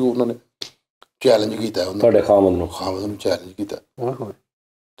 ਮੈਂ ਕਿਹਾ ਜੀ ਉਹਨਾਂ ਨੇ ਚੈਲੰਜ ਕੀਤਾ, ਤੁਹਾਡੇ ਖਾਮਦ ਨੂੰ ਚੈਲੰਜ ਕੀਤਾ।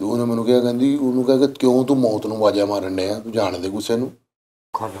 ਤੇ ਉਹਨੇ ਮੈਨੂੰ ਕਿਹਾ, ਕਹਿੰਦੀ ਉਹਨੂੰ ਕਹਿ ਕਿ ਕਿਉਂ ਤੂੰ ਮੌਤ ਨੂੰ ਆਵਾਜ਼ਾਂ ਮਾਰਨ ਡਿਆ, ਤੂੰ ਜਾਣਦੇ ਗੁੱਸੇ ਨੂੰ?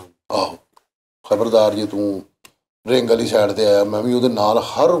 ਆਹੋ ਖਬਰਦਾਰ ਜੇ ਤੂੰ ਰਿੰਗ ਵਾਲੀ ਸਾਈਡ ਤੇ ਆਇਆ। ਮੈਂ ਵੀ ਉਹਦੇ ਨਾਲ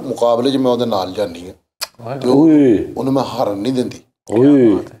ਹਰ ਮੁਕਾਬਲੇ 'ਚ ਮੈਂ ਉਹਦੇ ਨਾਲ ਜਾਂਦੀ ਹਾਂ ਤੇ ਉਹਨੂੰ ਮੈਂ ਹਾਰਨ ਨਹੀਂ ਦਿੰਦੀ।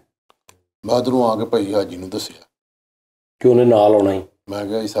 ਮੈਂ ਉੱਧਰੋਂ ਆ ਕੇ ਭਾਈ ਹਾਜੀ ਨੂੰ ਦੱਸਿਆ ਕਿ ਉਹਨੇ ਨਾਲ ਆਉਣਾ ਹੀ। ਮੈਂ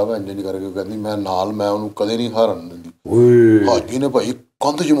ਕਿਹਾ ਸਾਹਿਬ ਇੰਝ ਨਹੀਂ ਕਰਕੇ। ਕਹਿੰਦੀ ਮੈਂ ਨਾਲ, ਮੈਂ ਉਹਨੂੰ ਕਦੇ ਨਹੀਂ ਹਾਰਨ ਦਿੰਦੀ। ਹਾਜੀ ਨੇ ਭਾਈ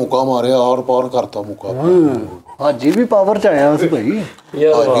ਕੰਧ 'ਚ ਮੁੱਕਾ ਮਾਰਿਆ, ਆਰ ਪਾਰ ਕਰਤਾ ਮੁੱਕਾ। ਹਾਜੀ ਵੀ ਪਾਵਰ 'ਚ ਆਇਆ ਸੀ ਭਾਈ।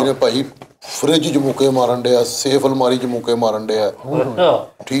 ਹਾਜੀ ਨੇ ਭਾਈ ਫਰਿੱਜ 'ਚ ਮੁੱਕੇ ਮਾਰਨ ਡਿਆ, ਸੇਫ ਅਲਮਾਰੀ 'ਚ ਮੁੱਕੇ ਮਾਰਨ ਡਿਆ।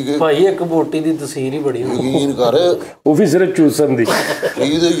 ਠੀਕ ਹੈ ਭਾਈ, ਇੱਕ ਬੋਟੀ ਦੀ ਤਸਵੀਰ ਹੀ ਬੜੀ ਯਕੀਨ ਕਰ, ਉਹ ਵੀ ਸਿਰਫ ਚੂਸਣ ਦੀ।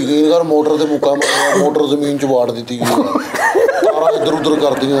 ਯਕੀਨ ਕਰ, ਮੋਟਰ ਤੇ ਮੁੱਕਾ ਮਾਰਿਆ, ਮੋਟਰ ਜ਼ਮੀਨ 'ਚ ਵਾੜ ਦਿੱਤੀ ਗਈ, ਤਾਰਾਂ ਇੱਧਰ ਉੱਧਰ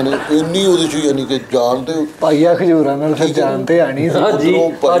ਕਰਦੀਆਂ ਨੇ। ਇੰਨੀ ਉਹਦੇ 'ਚ ਯਾਨੀ ਕਿ ਜਾਨ ਤੇ ਭਾਈਆ ਖਜੂਰਾਂ ਨਾਲ ਫਿਰ ਜਾਨ ਤੇ ਆਣੀ ਸੀ।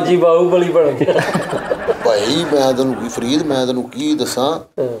 ਹਾਜੀ ਬਾਹੂਬਲੀ ਬਣ ਗਿਆ ਭਾਈ। ਮੈਂ ਤੈਨੂੰ ਕੀ ਫਰੀਦ, ਮੈਂ ਤੈਨੂੰ ਕੀ ਦੱਸਾਂ।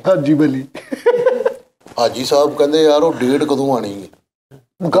 ਹਾਜੀ ਬਲੀ ਹਾਜੀ ਸਾਹਿਬ ਕਹਿੰਦੇ ਯਾਰ ਉਹ ਡੇਟ ਕਦੋਂ ਆਣੀ ਹੈ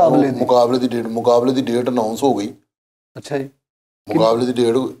ਮੁਕਾਬਲੇ ਦੀ ਡੇਟ ਅਨਾਉਂਸ ਹੋ ਗਈ। ਅੱਛਾ ਜੀ। ਮੁਕਾਬਲੇ ਦੀ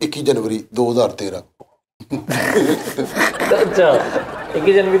ਡੇਟ 21 ਜਨਵਰੀ 2013। ਅੱਛਾ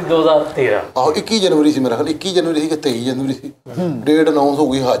 21 ਜਨਵਰੀ 2013। ਆਹੋ 21 ਜਨਵਰੀ ਸੀ ਮੇਰਾ ਖਿਆਲ, 21 ਜਨਵਰੀ ਸੀ ਕਿ 23 ਜਨਵਰੀ ਸੀ। ਡੇਟ ਅਨਾਉਂਸ ਹੋ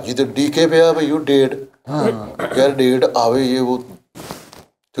ਗਈ। ਹਾਜੀ ਤੇ ਡੀਕੇ ਪਿਆ ਭਾਈ ਉਹ ਡੇਟ, ਯਾਰ ਡੇਟ ਆਵੇ ਇਹ ਉਹ।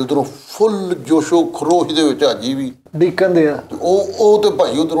 ਤੇ ਉਧਰੋਂ ਫੁੱਲ ਜੋਸ਼ੋ ਖਰੋਸ਼ ਦੇ ਵਿੱਚ ਹਾਜੀ ਵੀ ਡੀਕਨ ਦੇ ਆ। ਉਹ ਤੇ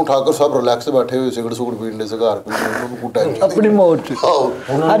ਭਾਈ ਉਧਰੋਂ ਠਾਕਰ ਸਾਹਿਬ ਰਿਲੈਕਸ ਬੈਠੇ ਹੋਏ, ਸਿਗਰਟ ਸੁਗੜ ਪੀਣ ਦੇ, ਸਿਗਾਰ ਪੀਣ ਦੇ, ਉਹਨੂੰ ਕੋਈ ਟੈਨਸ਼ਨ ਆਪਣੀ ਮੌਤ 'ਚ।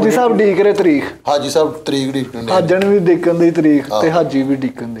 ਹਾਜੀ ਸਾਹਿਬ ਡੀਕ ਰਹੇ ਤਰੀਕ। ਹਾਜੀ ਸਾਹਿਬ ਤਰੀਕ ਡੀਕਣ ਦੇ, ਹਾਜਣ ਵੀ ਡੀਕਣ ਦੀ ਤਰੀਕ ਤੇ ਹਾਜੀ ਵੀ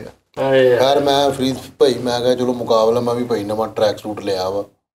ਡੀਕਣ ਦੇ ਆ। ਖੈਰ ਮੈਂ ਫਰੀਦ ਭਾਈ, ਮੈਂ ਕਿਹਾ ਚਲੋ ਮੁਕਾਬਲਾ, ਮੈਂ ਵੀ ਭਾਈ ਨਵਾਂ ਟਰੈਕ ਸੂਟ ਲਿਆ ਵਾ,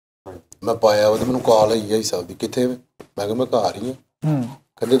 ਮੈਂ ਪਾਇਆ ਵਾ। ਤੇ ਮੈਨੂੰ ਕਾਲ ਆਈ ਹੈ ਸਾਹਿਬ ਦੀ, ਕਿੱਥੇ ਮੈਂ ਕਿਹਾ ਮੈਂ ਘਰ ਹੀ ਹਾਂ।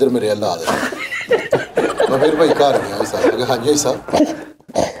 ਕਹਿੰਦੇ ਇੱਧਰ ਮੇਰੇ ਵੱਲ ਆ ਦੇ। ਮੈਂ ਫਿਰ ਭਾਈ ਘਰ ਗਿਆ ਸਾਹਿਬ। ਮੈਂ ਕਿਹਾ ਹਾਂਜੀ ਸਾਹਿਬ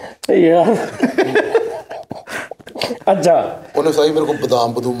ਯਾਰ। ਅੱਛਾ ਉਹਨੇ ਸਾਈ ਮੇਰੇ ਕੋਲ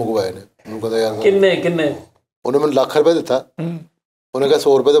ਬਦਾਮ ਬਦੂਮ ਮੰਗਵਾਏ ਨੇ। ਉਹਨੂੰ ਕਹਿੰਦਾ ਯਾਰ ਕਿੰਨੇ ਉਹਨੇ ਮੈਨੂੰ ਲੱਖ ਰੁਪਏ ਦਿੱਤਾ। ਉਹਨੇ ਕਿਹਾ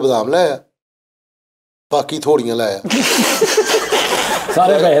 100 ਰੁਪਏ ਦੇ ਬਦਾਮ ਲੈ ਆ, ਬਾਕੀ ਥੋੜੀਆਂ ਲੈ ਆ।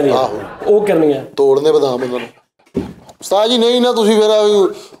 ਸਾਰੇ ਪੈਸੇ ਦੀ ਉਹ ਕਰਨੀਆਂ, ਤੋੜਨੇ ਬਦਾਮ ਉਹਨਾਂ ਨੂੰ। ਉਸਤਾਦ ਜੀ ਨਹੀਂ ਨਾ ਤੁਸੀਂ ਫਿਰ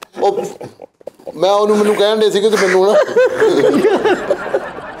ਉਹ ਮੈਂ ਮੈਨੂੰ ਕਹਿਣ ਦੇ ਸੀਗੇ ਕਿ ਮੈਨੂੰ ਨਾ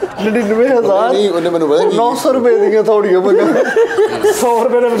 99,000 ਨਹੀਂ, ਉਹਨੇ ਮੈਨੂੰ ਪਤਾ 900 ਰੁਪਏ ਦੀਆਂ ਥੋੜੀਆਂ ਮੰਗਾਂ। 100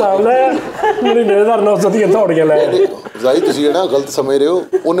 ਰੁਪਏ ਦੇ ਬਦਾਮ ਲੈ 99,900 ਦੀਆਂ ਥੋੜੀਆਂ ਲੈ। ਜਾਈ ਤੁਸੀਂ ਜਿਹੜਾ ਗਲਤ ਸਮਝ ਰਹੇ ਹੋ।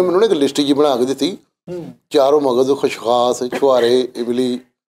 ਉਹਨੇ ਮੈਨੂੰ ਨਾ ਇੱਕ ਲਿਸਟ ਜੀ ਬਣਾ ਕੇ ਦਿੱਤੀ, ਚਾਰੋਂ ਮਗਜ਼, ਖੁਸ਼ਖਾਸ, ਛੁਹਾਰੇ, ਇਮਲੀ,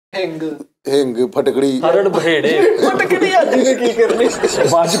 ਹਿੰਗ, ਫਟਕੜੀ, ਹਰੜ ਬਹੇੜੇ। ਫਟਕੜੀ ਹਾਜੀ ਨੇ ਕੀ ਕਰਨੀ?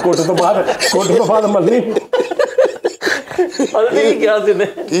 ਬਾਅਦ ਚ ਕੁੱਟ ਤੋਂ ਬਾਅਦ ਮੱਲਣੀ। ਹਲਦੀ ਕਿਹਾ ਸੀ ਨੇ।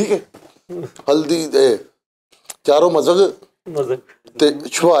 ਠੀਕ ਹੈ, ਹਲਦੀ ਦੇ ਚਾਰੋਂ ਮਜ਼ਗ ਤੇ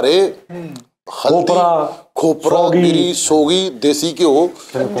ਛੁਹਾਰੇ, ਖੋਪਰਾ, ਗਿਰੀ, ਸੋਗੀ, ਦੇਸੀ ਘਿਓ,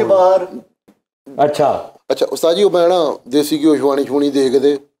 ਜਵਾਰ। ਅੱਛਾ ਉਸਤਾਦ ਜੀ ਉਹ ਮੈਂ ਨਾ ਦੇਸੀ ਘਿਓ ਛੁਆਣੀ ਦੇ ਕੇ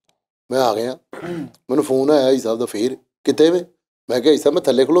ਤੇ ਮੈਂ ਆ ਗਿਆ। ਮੈਨੂੰ ਫੋਨ ਆਇਆ ਜੀ ਸਾਹਿਬ ਦਾ, ਫੇਰ ਕਿਤੇ ਵੇ? ਮੈਂ ਕਿਹਾ ਸਾਹਿਬ ਮੈਂ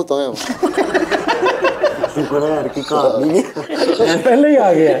ਥੱਲੇ ਖਲੋਤਾ ਹੋਇਆ। ਸ਼ੁਕਰ ਹੈ ਕਿ ਘਰ ਨਹੀਂ ਪਹਿਲੇ ਹੀ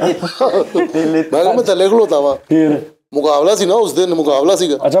ਆ ਗਿਆ। ਮੈਂ ਕਿਹਾ ਮੈਂ ਥੱਲੇ ਖਲੋਤਾ ਵਾ। ਫਿਰ ਮੁਕਾਬਲਾ ਸੀ ਨਾ ਉਸ ਦਿਨ, ਮੁਕਾਬਲਾ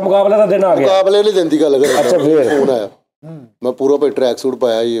ਸੀਗਾ। ਅੱਛਾ ਮੁਕਾਬਲੇ ਦਾ ਦਿਨ ਆ ਗਿਆ। ਮੁਕਾਬਲੇ ਵਾਲੇ ਦਿਨ ਦੀ ਗੱਲ ਕਰ। ਅੱਛਾ ਫਿਰ ਫੋਨ ਆਇਆ, ਮੈਂ ਪੂਰਾ ਭਾਈ ਟਰੈਕ ਸੂਟ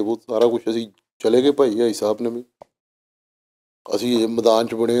ਪਾਇਆ, ਇਹ ਉਹ ਸਾਰਾ ਕੁਛ। ਅਸੀਂ ਚਲੇ ਗਏ ਭਾਈ ਹਾਈ ਸਾਹਿਬ ਨੇ ਵੀ, ਅਸੀਂ ਇਹ ਮੈਦਾਨ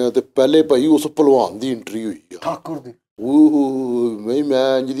 'ਚ ਬਣੇ ਆ। ਤੇ ਪਹਿਲੇ ਭਾਈ ਉਸ ਭਲਵਾਨ ਦੀ ਐਂਟਰੀ ਹੋਈ ਆ, ਠਾਕੁਰ ਦੀ।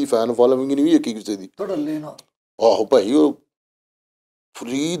 ਮੈਂ ਇੰਜ ਦੀ ਫੈਨ ਫਾਲੋਇੰਗ ਨਹੀਂ ਵੇਖੀ ਕਿਸੇ ਦੀ। ਆਹੋ ਭਾਈ, ਉਹ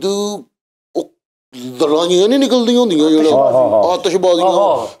ਫਰੀਦ, ਉਹ ਲੜਾਈਆਂ ਨਹੀਂ ਨਿਕਲਦੀਆਂ ਹੁੰਦੀਆਂ ਜਿਹੜਾ ਆਤਿਸ਼ਬਾਜ਼ੀਆਂ,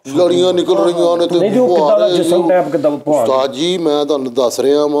 ਲੜੀਆਂ ਨਿਕਲ ਰਹੀਆਂ ਨੇ। ਤੇ ਉਸਤਾਦ ਜੀ ਮੈਂ ਤੁਹਾਨੂੰ ਦੱਸ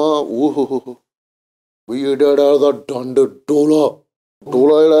ਰਿਹਾ ਵਾਂ, ਉਹ ਬਈ ਏਡਾ ਏਡਾ ਦਾ ਡੰਡ,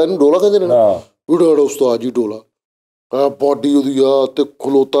 ਡੋਲਾ ਜਿਹੜਾ ਇਹਨੂੰ ਡੋਲਾ ਕਹਿੰਦੇ ਨੇ ਨਾ, ਏਡਾ ਏਡਾ ਉਸਤਾਦ ਜੀ ਡੋਲਾ, ਬਾਡੀ ਉਹਦੀ ਆ, ਤੇ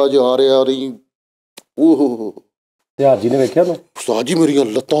ਖਲੋਤਾ ਜਾ ਰਿਹਾ ਰਹੀ। ਉਹ ਤੇ ਹਾਜੀ ਨੇ ਵੇਖਿਆ ਤੂੰ? ਉਸਤਾਦ ਜੀ ਮੇਰੀਆਂ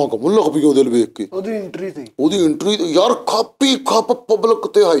ਲੱਤਾਂ ਕੰਬਣ ਲੱਗ ਪਈਆਂ ਉਹਦੇ ਵੇਖ ਕੇ। ਉਹਦੀ ਐਂਟਰੀ ਤੇ ਯਾਰ ਖਾਪੀ ਖੱਪ ਪਬਲਿਕ।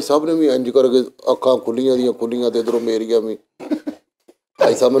 ਤੇ ਹਾਈ ਸਾਹਿਬ ਨੇ ਵੀ ਇੰਜ ਕਰਕੇ ਅੱਖਾਂ ਖੁੱਲੀਆਂ ਦੀਆਂ ਖੁੱਲੀਆਂ, ਤੇ ਇੱਧਰੋਂ ਮੇਰੀਆਂ ਵੀ।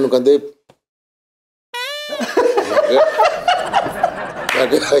 ਹਾਈ ਸਾਹਿਬ ਮੈਨੂੰ ਕਹਿੰਦੇ, ਮੈਂ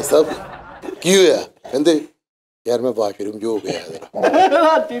ਕਿਹਾ ਹਾਈ ਸਾਹਿਬ ਕੀ ਹੋਇਆ? ਕਹਿੰਦੇ ਯਾਰ ਮੈਂ ਵਾਸ਼ਰੂਮ 'ਚ ਹੋ ਗਿਆ।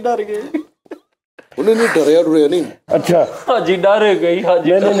 ਹਾਜੀ ਡਰ ਗਏ। ਉਹਨੇ ਨਹੀਂ ਡਰਿਆ ਡੁਰਿਆ ਨਹੀਂ। ਅੱਛਾ ਹਾਜੀ ਡਰ ਗਈ।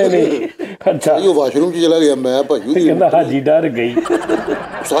 ਹਾਜੀ ਨਹੀਂ ਅੱਛਾ, ਉਹ ਵਾਸ਼ਰੂਮ 'ਚ ਚਲਾ ਗਿਆ। ਮੈਂ ਭਾਈ ਕਹਿੰਦਾ ਹਾਜੀ ਡਰ ਗਈ।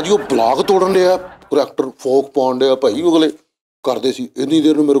 ਸਾਜੀ ਉਹ ਬਲਾਕ ਤੋੜਨ ਡਿਆ, ਕਰੈਕਟਰ ਫੋਕ ਪਾਉਣ ਡਿਆ ਭਾਈ। ਅਗਲੇ ਕਰਦੇ ਸੀ। ਇੰਨੀ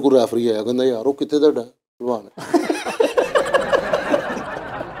ਦੇਰ ਨੂੰ ਮੇਰੇ ਕੋਲ ਰੈਫਰੀ ਆਇਆ, ਕਹਿੰਦਾ ਯਾਰ ਉਹ ਕਿੱਥੇ ਤੁਹਾਡਾ ਪਹਿਲਵਾਨ?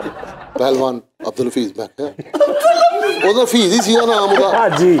 ਪਹਿਲਵਾਨ ਅਬਦੁਲ ਹਫੀਜ਼। ਮੈਂ ਕਿਹਾ ਉਹਦਾ ਹਫੀਜ਼ ਹੀ ਸੀ ਨਾਮ ਉਹਦਾ।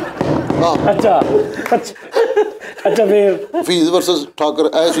 ਹਾਜੀ ਅੱਛਾ ਅੱਛਾ ਫਿਰ ਹਫੀਜ਼ ਵਰਸਸ ਠਾਕਰ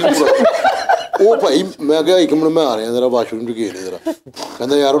ਐ ਸੀ ਉਹ ਭਾਈ। ਮੈਂ ਕਿਹਾ ਇੱਕ ਮਿੰਟ ਮੈਂ ਆ ਰਿਹਾ, ਜ਼ਰਾ ਵਾਸ਼ਰੂਮ 'ਚ ਗਏ ਨੇ ਜ਼ਰਾ।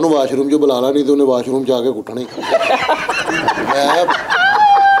 ਕਹਿੰਦਾ ਯਾਰ ਉਹਨੂੰ ਵਾਸ਼ਰੂਮ 'ਚ ਬੁਲਾ ਲਾ, ਨਹੀਂ ਤੇ ਉਹਨੇ ਵਾਸ਼ਰੂਮ 'ਚ ਆ ਕੇ ਕੁੱਟਣੀ। ਮੈਂ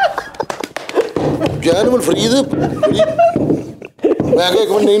ਜੈਨ ਫਰੀਦ, ਮੈਂ ਕਿਹਾ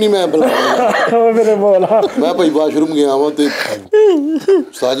ਇੱਕ ਮਿੰਟ, ਨਹੀਂ ਮੈਂ ਬੁਲਾ ਮੇਰੇ ਬੋਲਾ। ਮੈਂ ਭਾਈ ਵਾਸ਼ਰੂਮ ਗਿਆ ਵਾਂ, ਤੇ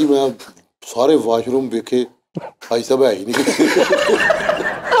ਸਾਜੀ ਮੈਂ ਸਾਰੇ ਵਾਸ਼ਰੂਮ ਵੇਖੇ, ਭਾਈ ਸਾਹਿਬ ਹੈ ਹੀ ਨਹੀਂ।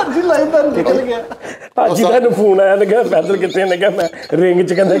 ਹਾਜੀ ਲਾਈਨਦਾਰ ਨਿਕਲ ਗਿਆ। ਹਾਜੀ ਦਾ ਨੂੰ ਫੋਨ ਆਇਆ, ਲੱਗਾ ਪੈਦਲ ਕਿੱਥੇ? ਨੇ ਕਿਹਾ ਮੈਂ ਰਿੰਗ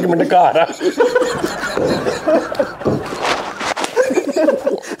 'ਚ। ਕਹਿੰਦਾ ਇੱਕ ਮਿੰਟ ਘਰ ਆ।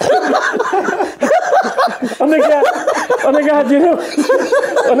 ਉਹਨੇ ਕਿਹਾ ਹਾਜੀ ਨੂੰ,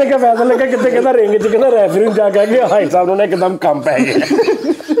 ਉਹਨੇ ਕਿਹਾ ਪੈਦਲ ਲੱਗਾ ਕਿੱਥੇ? ਕਹਿੰਦਾ ਰਿੰਗ 'ਚ। ਕਹਿੰਦਾ ਰੈਫਰੀ ਨੂੰ ਜਾ ਕੇ ਹਾਈ ਸਾਹਿਬ ਨੂੰ ਇੱਕਦਮ ਕੰਮ ਪੈ ਗਿਆ।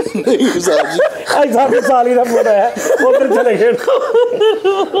 ਹਾਈ ਸਾਹਿਬ ਦੇ ਸਾਲੀ ਦਾ ਫੋਨ ਆਇਆ, ਉੱਧਰ ਚਲੇ ਗਏ।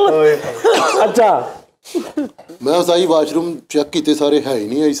 ਅੱਛਾ ਮੈਂ ਸਾਈ ਵਾਸ਼ਰੂਮ ਚੈੱਕ ਕੀਤੇ, ਸਾਰੇ ਹੈ ਹੀ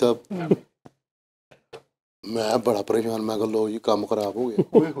ਨਹੀਂ ਹਾਈ ਸਾਹਿਬ। ਮੈਂ ਬੜਾ ਪਰੇਸ਼ਾਨ। ਮੈਂ ਕਿਹਾ ਲੋ ਜੀ ਕੰਮ ਖਰਾਬ ਹੋ ਗਿਆ।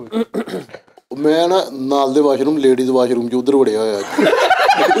 ਮੈਂ ਨਾ ਨਾਲ ਦੇ ਵਾਸ਼ਰੂਮ, ਲੇਡੀਜ਼ ਵਾਸ਼ਰੂਮ 'ਚ ਉੱਧਰ ਵੜਿਆ ਹੋਇਆ।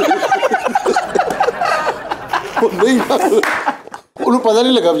 ਨਹੀਂ ਉਹਨੂੰ ਪਤਾ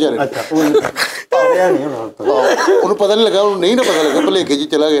ਨਹੀਂ ਲੱਗਾ ਵਿਚਾਰੇ। ਉਹਨੂੰ ਪਤਾ ਨਹੀਂ ਲੱਗਾ, ਉਹਨੂੰ ਨਹੀਂ ਨਾ ਪਤਾ ਲੱਗਾ, ਭੁਲੇਖੇ 'ਚ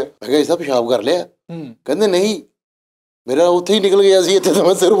ਚਲਾ ਗਿਆ। ਮੈਂ ਕਿਹਾ ਇਸ ਦਾ ਪਿਸ਼ਾਬ ਕਰ ਲਿਆ? ਕਹਿੰਦੇ ਨਹੀਂ, ਮੇਰਾ ਉੱਥੇ ਹੀ ਨਿਕਲ ਗਿਆ ਸੀ, ਇੱਥੇ ਤਾਂ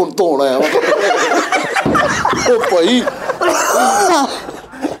ਮੈਂ ਸਿਰ ਹੁਣ ਧੋਣ ਆਇਆ ਵਾ। ਉਹ ਭਾਈ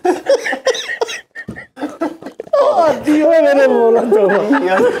ਮੇਰੇ ਬੋਲਾ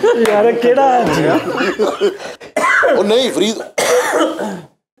ਯਾਰ ਕਿਹੜਾ ਹਾਜੀ? ਉਹ ਨਹੀਂ ਫਰੀਦ,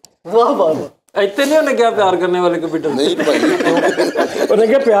 ਵਾਹ ਵਾਹ। ਇੱਥੇ ਨਹੀਂ ਉਹਨੇ ਕਿਹਾ ਪਿਆਰ ਕਰਨੇ ਵਾਲੇ ਕभी डरते नहीं भाई, ਉਹਨੇ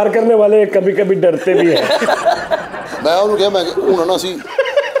ਕਿਹਾ ਪਿਆਰ ਕਰਨੇ ਵਾਲੇ ਕभी कभी डरते भी है। ਮੈਂ ਉਹਨੂੰ ਕਿਹਾ, ਮੈਂ ਹੁਣ ਨਾ ਸੀ,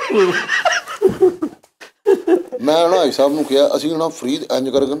 ਮੈਂ ਨਾ ਹਾਈ ਸਾਹਿਬ ਨੂੰ ਕਿਹਾ, ਅਸੀਂ ਨਾ ਫਰੀਦ ਇੰਜ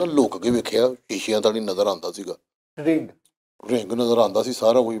ਕਰਕੇ ਨਾ ਲੁੱਕ ਕੇ ਵੇਖਿਆ, ਸ਼ੀਸ਼ਿਆਂ ਤਾਂ ਨਹੀਂ ਨਜ਼ਰ ਆਉਂਦਾ ਸੀਗਾ, ਰਿੰਗ ਨਜ਼ਰ ਆਉਂਦਾ ਸੀ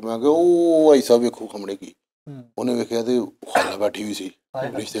ਸਾਰਾ ਕੁਝ। ਮੈਂ ਕਿਹਾ ਉਹ ਹਾਈ ਸਾਹਿਬ ਵੇਖੋ ਖਮਣੇ ਕੀ। ਉਹਨੇ ਵੇਖਿਆ ਤੇ ਖਾਲਾ ਬੈਠੀ ਵੀ ਸੀ,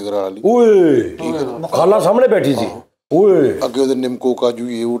 ਰਿਸ਼ਤੇ ਕਰਾਉਣ ਵਾਲੀ। ਓਏ ਖਾਲਾ ਸਾਹਮਣੇ ਬੈਠੀ ਸੀ। ਓਏ ਅੱਗੇ ਉਹਦੇ ਨਿੰਮਕੋ ਕਾਜੂ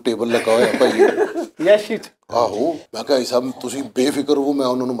ਇਹ ਉਹ ਟੇਬਲ ਲੱਗਾ ਹੋਇਆ ਭਾਈ। ਯੈਸ਼ਿਟ ਆਹੋ। ਮੈਂ ਕਿਹਾ ਸਾਹਿਬ ਤੁਸੀਂ ਬੇਫਿਕਰ ਹੋ। ਮੈਂ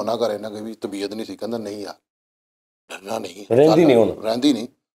ਉਹਨਾਂ ਨੂੰ ਮਨਾ ਕਰ ਰਿਹਾ ਕਿ ਵੀ ਤਬੀਅਤ ਨਹੀਂ ਸੀ। ਕਹਿੰਦਾ ਨਹੀਂ ਯਾਰ ਡਰਨਾ ਨਹੀਂ, ਰਹਿੰਦੀ ਨਹੀਂ ਹੁਣ, ਰਹਿੰਦੀ ਨਹੀਂ।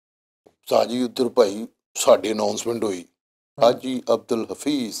 ਸਾਜੀ ਉੱਧਰ ਭਾਈ ਸਾਡੀ ਅਨਾਉਂਸਮੈਂਟ ਹੋਈ, ਹਾਜੀ ਅਬਦੁਲ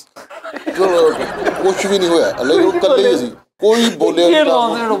ਹਫੀਜ਼। ਚਲੋ ਕੁਛ ਵੀ ਨਹੀਂ ਹੋਇਆ, ਅੱਲੇ ਉਹ ਇਕੱਲੇ ਹੀ ਸੀ, ਕੋਈ ਬੋਲਿਆ ਨਹੀਂ।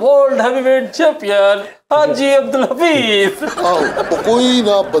 ਵਰਲਡ ਹੈਵੀਵੇਟ ਚੈਂਪੀਅਨ ਹਾਜੀ ਅਬਦੁਲ ਹਫੀਜ਼। ਆਹੋ ਕੋਈ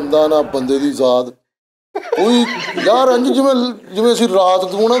ਨਾ ਬੰਦਾ ਨਾ ਬੰਦੇ ਦੀ ਜ਼ਾਤ, ਕੋਈ ਯਾਰ ਇੰਜ ਜਿਵੇਂ ਅਸੀਂ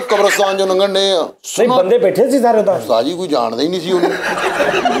ਰਾਤ ਨੂੰ ਨਾ ਕਬਰਸਤਾਨ ਚੋਂ ਲੰਘਣ ਡੇ ਆ। ਨਹੀਂ ਬੰਦੇ ਬੈਠੇ ਸੀ ਸਾਰੇ ਤਾਂ। ਸਾਜੀ ਕੋਈ ਜਾਣਦਾ ਹੀ ਨਹੀਂ ਸੀ ਉਹਨੂੰ,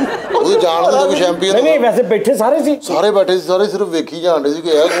 ਉਹਦੇ ਜਾਣਦੇ ਤਾਂ ਕੋਈ ਚੈਂਪੀਅਨ ਨਹੀਂ ਵੈਸੇ ਬੈਠੇ ਸਾਰੇ ਸੀ, ਸਾਰੇ ਬੈਠੇ ਸੀ, ਸਾਰੇ ਸਿਰਫ ਵੇਖੀ ਜਾਣਦੇ ਸੀ ਕਿ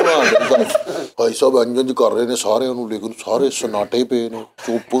ਇਹ ਕੌਣ ਆਉਂਦਾ। ਭਾਈ ਸਾਹਿਬ ਇੰਜ ਕਰ ਰਹੇ ਨੇ ਸਾਰਿਆਂ ਨੂੰ, ਲੇਕਿਨ ਸਾਰੇ ਸਨਾਟੇ ਪਏ ਨੇ,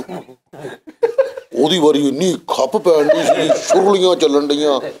 ਚੁੱਪ। ਉਹਦੀ ਵਾਰੀ ਇੰਨੀ ਖੱਪ ਪੈਣ ਦੀ ਸੀ, ਸੁਰਲੀਆਂ ਚੱਲਣ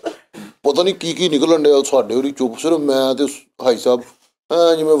ਡੀਆਂ, ਪਤਾ ਨਹੀਂ ਕੀ ਨਿਕਲਣ ਡਿਆ। ਸਾਡੇ ਵਾਰੀ ਚੁੱਪ, ਸਿਰਫ ਮੈਂ ਤੇ ਹਾਈ ਸਾਹਿਬ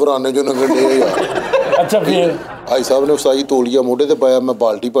ਜਿਵੇਂ ਵਰਾਨੇ ਚੋਂ ਲੰਘਣ ਡੇ ਯਾਰ। ਅੱਛਾ ਫਿਰ ਹਾਈ ਸਾਹਿਬ ਨੇ ਸਾਈ ਤੋਲੀਆ ਮੋਢੇ ਤੇ ਪਾਇਆ, ਮੈਂ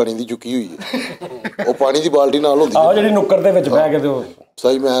ਬਾਲਟੀ ਪਾਣੀ ਦੀ ਚੁੱਕੀ ਹੋਈ ਹੈ, ਉਹ ਪਾਣੀ ਦੀ ਬਾਲਟੀ ਨਾਲ ਹੁੰਦੀ ਆਹ ਜਿਹੜੀ ਨੁੱਕਰ ਦੇ ਵਿੱਚ ਬਹਿ ਕੇ ਤੇ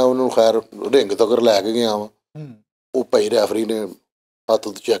ਸਾਈ ਮੈਂ ਉਹਨੂੰ ਖੈਰ ਰਿੰਗ ਤੱਕ ਲੈ ਕੇ ਗਿਆ ਵਾ। ਉਹ ਭਾਈ ਰੈਫਰੀ ਨੇ ਹੱਥ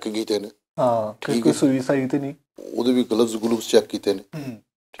ਚੈੱਕ ਕੀਤੇ ਨੇ, ਹਾਂ ਕੋਈ ਸੂਈ ਸਾਈ ਤੇ ਨਹੀਂ, ਉਹਦੇ ਵੀ ਗਲਵਸ ਚੈੱਕ ਕੀਤੇ ਨੇ।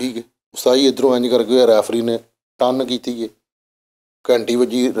 ਠੀਕ ਹੈ, ਉਸਤਾਦ ਜੀ ਇੱਧਰੋਂ ਇੰਝ ਕਰਕੇ ਰੈਫਰੀ ਨੇ ਟਰਨ ਕੀਤੀ ਹੈ, ਘੰਟੀ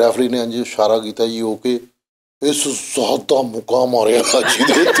ਵੱਜੀ, ਰੈਫਰੀ ਨੇ ਇੰਝ ਇਸ਼ਾਰਾ ਕੀਤਾ ਜੀ ਓਕੇ, ਇਸ ਜ਼ਾਤ ਦਾ ਮੁੱਕਾ ਮਾਰਿਆ ਹਾਜੀ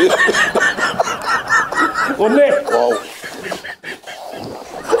ਦੇ ਉੱਤੇ ਉਹਨੇ।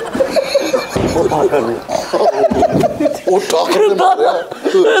 ਉਹ ਠਾਕਰ ਨੇ ਮਾਰਿਆ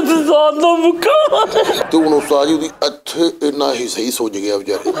ਤੇ ਹੁਣ ਉਸਤਾਦ ਜੀ ਉਹਦੀ ਇੱਥੇ ਇੰਨਾ ਹੀ ਸਹੀ ਸੁੱਜ ਗਿਆ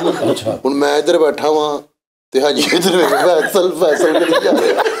ਵਿਚਾਰੇ। ਹੁਣ ਮੈਂ ਇੱਧਰ ਬੈਠਾ ਵਾਂ ਤੇ ਹਾਜੀ ਇੱਧਰ ਫੈਸਲ ਕਰੀ ਜਾ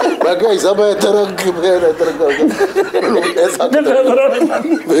ਰਿਹਾ। ਮੈਂ ਕਿਹਾ ਸਾਹਿਬ ਮੈਂ ਇੱਧਰ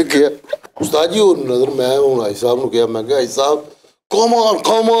ਵੇਖਿਆ ਉਸਤਾਦ ਜੀ ਉਹ ਨਜ਼ਰ। ਮੈਂ ਹੁਣ ਹਾਜੀ ਸਾਹਿਬ ਨੂੰ ਕਿਹਾ, ਮੈਂ ਕਿਹਾ ਹਾਜੀ ਸਾਹਿਬ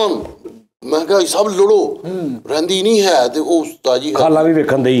ਕਮਾਨ, ਮੈਂ ਕਿਹਾ ਹਾਜੀ ਸਾਹਿਬ ਲੜੋ, ਰਹਿੰਦੀ ਨਹੀਂ ਹੈ। ਤੇ ਉਹ ਉਸਤਾਦ ਜੀ ਖਾਲਾ ਵੀ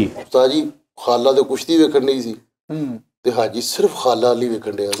ਵੇਖਣ ਦਈ, ਉਸਤਾਦ ਜੀ ਖਾਲਾ ਤੇ ਕੁਸ਼ਤੀ ਵੇਖਣ ਨਹੀਂ ਸੀ ਤੇ ਹਾਜੀ ਸਿਰਫ ਖਾਲਾ ਵਾਲੀ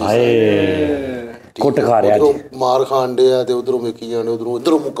ਵੇਖਣ ਡਿਆ ਸੀ। ਕੁੱਟ ਖਾ ਰਿਹਾ, ਮਾਰ ਖਾਣ ਡਿਆ ਤੇ ਉਧਰੋਂ ਵੇਖੀ ਜਾਣੇ, ਉਧਰੋਂ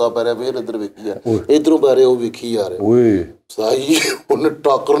ਇੱਧਰੋਂ ਮੁੱਕਾ ਪੈ ਰਿਹਾ, ਫੇਰ ਇੱਧਰ ਵੇਖੀ ਜਾ, ਇੱਧਰੋਂ ਪੈ ਰਿਹਾ ਉਹ ਵੇਖੀ ਜਾ ਰਿਹਾ। ਸਾਈ ਉਹਨੇ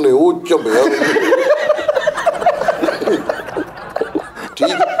ਟਾਕਰ ਨੇ ਉਹ ਝੰਬਿਆ।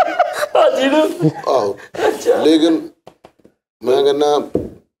 ਠੀਕ ਆਹੋ, ਲੇਕਿਨ ਮੈਂ ਕਹਿੰਦਾ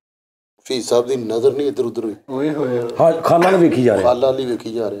ਹਫੀਜ਼ ਸਾਹਿਬ ਦੀ ਨਜ਼ਰ ਨਹੀਂ ਇੱਧਰ ਉੱਧਰ ਹੋਈ, ਖਾਲਾ ਨੂੰ ਵੇਖੀ ਜਾ ਰਿਹਾ, ਖਾਲਾ ਵਾਲੀ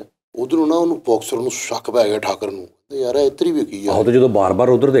ਵੇਖੀ ਜਾ ਰਿਹਾ। ਉਧਰੋਂ ਨਾ ਉਹਨੂੰ ਬਾਕਸਰ ਨੂੰ ਸ਼ੱਕ ਪੈ ਗਿਆ ਠਾਕਰ ਨੂੰ, ਯਾਰ ਇੱਧਰ ਹੀ ਵੇਖੀ ਜਾ। ਤੇ ਜਦੋਂ ਬਾਰ-ਬਾਰ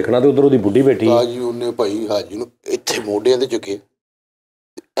ਉਧਰ ਦੇਖਣਾ ਤੇ ਉਧਰ ਉਹਦੀ ਬੁੱਢੀ ਬੈਠੀ। ਹਾਜੀ ਉਹਨੇ ਭਾਈ ਹਾਜੀ ਨੂੰ ਇੱਥੇ ਮੋਢਿਆਂ ਤੇ ਚੁੱਕੇ,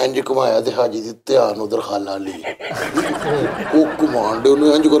 ਇੰਝ ਘੁਮਾਇਆ ਤੇ ਹਾਜੀ ਦੀ ਧਿਆਨ ਉਧਰ ਖਾਲਾ ਲਈ। ਉਹ ਘੁਮਾਉਣ ਦੇ ਉਹਨੇ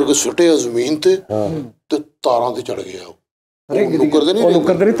ਇੰਝ ਕਰਕੇ ਸੁੱਟਿਆ ਜ਼ਮੀਨ ਤੇ ਤਾਰਾਂ ਤੇ ਚੜ ਗਿਆ। ਉਹ ਨੁੱਕਰ ਤੇ ਨਹੀਂ,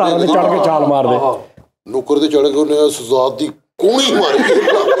 ਤਾਰਾਂ ਤੇ ਚੜ ਕੇ ਛਾਲ ਮਾਰਦੇ, ਨੁੱਕਰ ਤੇ ਚੜ ਕੇ ਉਹਨੇ ਸਜ਼ਾਦ ਦੀ ਕੋਣੀ ਮਾਰੀ।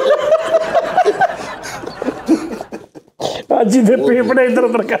 ਹਾਜੀ ਦੇ ਪੇਪੜੇ ਇੱਧਰ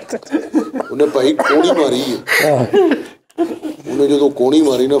ਉੱਧਰ ਕਰਦੇ, ਉਹਨੇ ਭਾਈ ਕੋਣੀ ਮਾਰੀ ਹੈ। ਉਹਨੇ ਜਦੋਂ ਕੋਣੀ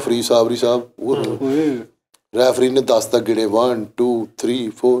ਮਾਰੀ ਨਾ ਫਰੀਦ ਸਾਬਰੀ ਸਾਹਿਬ, ਉਹ ਰੈਫਰੀ ਨੇ 10 ਤੱਕ ਗਿਣੇ 1 2 3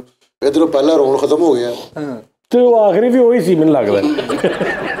 4, ਇੱਧਰੋਂ ਪਹਿਲਾ ਰਾਊਂਡ ਖਤਮ ਹੋ ਗਿਆ ਤੇ ਉਹ ਆਖਰੀ ਵੀ ਉਹੀ ਸੀ ਮੈਨੂੰ ਲੱਗਦਾ।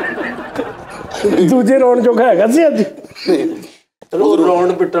 ਦੂਜੇ ਰਾਊਂਡ ਚੋਂ ਹੈਗਾ ਸੀ ਅੱਜ ਉਹ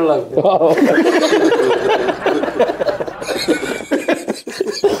ਰਾਊਂਡ ਪਿੱਟਣ ਲੱਗ ਪਿਆ।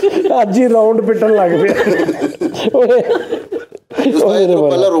 ਅੱਜ ਹੀ ਰਾਊਂਡ ਪਿੱਟਣ ਲੱਗ ਪਿਆ।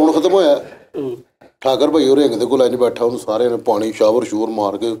 ਪਹਿਲਾ ਰਾਊਂਡ ਖਤਮ ਹੋਇਆ, ਠਾਕਰ ਭਾਈ ਉਹ ਰਿੰਗ ਦੇ ਕੋਲ ਇੰਝ ਬੈਠਾ, ਉਹਨੂੰ ਸਾਰਿਆਂ ਨੇ ਪਾਣੀ ਸ਼ਾਵਰ ਸ਼ੂਰ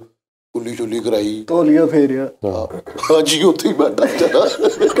ਮਾਰ ਕੇ ਕੁੱਲੀ ਛੁੱਲੀ ਕਰਾਈ, ਤੋਲੀਆ ਫੇਰਿਆ। ਹਾਜੀ ਉੱਥੇ ਹੀ ਬੈਠਾ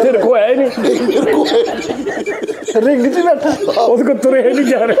ਤੇਰੇ ਕੋ ਹੈ ਨਹੀਂ, ਰਿੰਗ 'ਚ ਬੈਠਾ, ਉਹਦੇ ਕੋਲ ਤੁਰੇ ਨਹੀਂ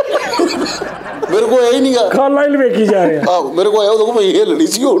ਜਾ ਰਹੇ, ਮੇਰੇ ਕੋਲ ਹੈ ਹੀ ਨਹੀਂ ਗਾ, ਖਾਲਾ ਹੀ ਵੇਖੀ ਜਾ ਰਿਹਾ। ਆਹੋ ਮੇਰੇ ਕੋਲ ਆਇਆ, ਉਹਦੇ ਕੋਲ ਹਿੱਲਣੀ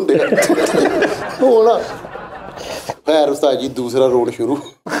ਸੀ ਹੋਣ ਡਿਆ ਹੁਣ। ਖੈਰ ਉਸਤਾਦ ਜੀ ਦੂਸਰਾ ਰਾਊਂਡ ਸ਼ੁਰੂ,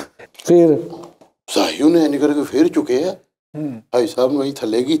 ਫਿਰ ਸਾਹੀਓ ਨੇ ਇੰਝ ਕਰਕੇ ਫੇਰ ਚੁੱਕੇ ਆ, ਭਾਈ ਸਾਹਿਬ ਨੂੰ ਅਸੀਂ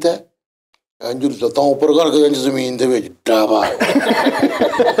ਥੱਲੇ ਕੀਤਾ, ਇੰਝ ਲੱਤਾਂ ਉੱਪਰ ਕਰਕੇ ਇੰਝ ਜ਼ਮੀਨ ਦੇ ਵਿੱਚ ਡਾਵਾ।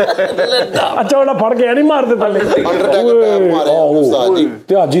 ਅੱਛਾ ਉਹਦਾ ਫੜ ਕੇ ਨਹੀਂ ਮਾਰਦੇ ਥੱਲੇ,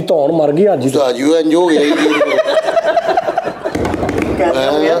 ਤੇ ਹਾਜੀ ਧੌਣ ਮਰ ਗਈ। ਹਾਜੀ ਇੰਝ ਹੋ ਗਿਆ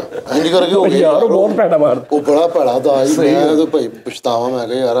ਇੰਝ ਕਰਕੇ ਹੋ ਗਿਆ ਯਾਰ, ਉਹ ਬਹੁਤ ਭੈੜਾ ਮਾਰਦਾ, ਉਹ ਬੜਾ ਭੈੜਾ ਦਾ ਜੀ। ਮੈਂ ਤੇ ਭਾਈ ਪਛਤਾਵਾ, ਮੈਂ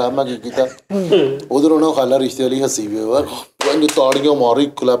ਕਿਹਾ ਯਾਰ ਮੈਂ ਕੀ ਕੀਤਾ। ਉਧਰ ਉਹਨਾਂ ਖਾਲਾ ਰਿਸ਼ਤੇ ਵਾਲੀ ਹੱਸੀ ਵੀ ਤਾੜੀਆਂ ਮਾਰੀ,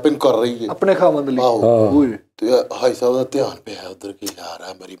 ਕਲੈਪਿੰਗ ਕਰ ਰਹੀ ਹੈ ਆਪਣੇ ਖਾਵੰਦ ਲਈ। ਆਹੋ ਤੇ ਹਾਈ ਸਾਹਿਬ ਦਾ ਧਿਆਨ ਪਿਆ ਉਧਰ ਕਿ ਯਾਰ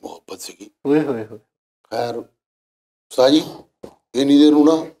ਆ ਮੇਰੀ ਮੁਹੱਬਤ ਸੀਗੀ। ਖੈਰ ਸਾਜੀ ਇੰਨੀ ਦੇਰ ਨੂੰ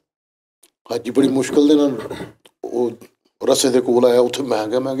ਨਾ ਹਾਜੀ ਬੜੀ ਮੁਸ਼ਕਿਲ ਦੇ ਨਾਲ ਉਹ ਰਸੇ ਦੇ ਕੋਲ ਆਇਆ। ਉੱਥੇ ਮੈਂ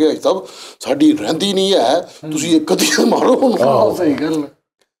ਕਿਹਾ ਹਾਈ ਸਾਹਿਬ ਸਾਡੀ ਰਹਿੰਦੀ ਨਹੀਂ ਹੈ, ਤੁਸੀਂ ਇੱਕ ਅੱਧੀ ਤੇ ਮਾਰੋ ਉਹਨੂੰ। ਸਹੀ ਗੱਲ।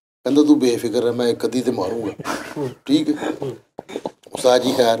 ਕਹਿੰਦਾ ਤੂੰ ਬੇਫਿਕਰ ਹੈ, ਮੈਂ ਇੱਕ ਅੱਧੀ ਤੇ ਮਾਰੂੰਗਾ। ਠੀਕ ਹੈ ਉਸਤਾਦ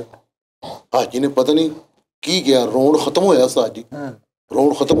ਜੀ। ਖੈਰ ਹਾਜੀ ਨੇ ਪਤਾ ਨਹੀਂ ਕੀ ਕਿਹਾ, ਰਾਊਂਡ ਖਤਮ ਹੋਇਆ ਉਸਤਾਦ ਜੀ,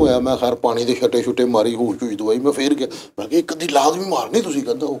 ਰਾਊਂਡ ਖਤਮ ਹੋਇਆ। ਮੈਂ ਖੈਰ ਪਾਣੀ ਦੇ ਛੱਟੇ ਛੁੱਟੇ ਮਾਰੀ, ਹੋਸ਼ ਹੋਈ ਦਵਾਈ, ਮੈਂ ਫੇਰ ਗਿਆ। ਮੈਂ ਕਿਹਾ ਇੱਕ ਅੱਧੀ ਲਾਜ਼ਮੀ ਮਾਰਨੀ ਤੁਸੀਂ।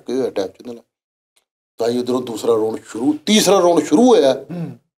 ਕਹਿੰਦਾ ਓਕੇ ਹੋਇਆ ਟੈਪ ਨਾਲ। ਤਾਂ ਇੱਧਰੋਂ ਦੂਸਰਾ ਰਾਊਂਡ ਸ਼ੁਰੂ, ਤੀਸਰਾ ਰਾਊਂਡ ਸ਼ੁਰੂ ਹੋਇਆ।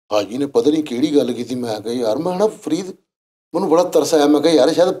 ਹਾਜੀ ਨੇ ਪਤਾ ਨਹੀਂ ਕਿਹੜੀ ਗੱਲ ਕੀਤੀ। ਮੈਂ ਕਿਹਾ ਯਾਰ ਮੈਂ ਨਾ ਫਰੀਦ, ਮੈਨੂੰ ਬੜਾ ਤਰਸ ਆਇਆ। ਮੈਂ ਕਿਹਾ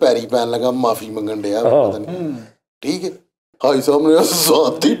ਯਾਰ ਸ਼ਾਇਦ ਪੈਰੀ ਪੈਣ ਲੱਗਾ, ਮਾਫੀ ਮੰਗਣ ਡਿਆ, ਪਤਾ ਨਹੀਂ। ਠੀਕ ਹੈ ਹਾਜੀ ਸਾਹਿਬ ਨੇ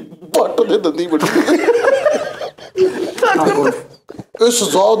ਸਾਥੀ ਪੱਟ ਦੇ ਦੰਦੀ ਵੱਢੀ, ਇਸ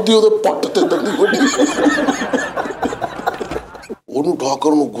ਜ਼ਾਤ ਦੀ ਉਹਦੇ ਪੱਟ ਤੇ ਦੰਦੀ ਵੱਢੀ। ਉਹਨੂੰ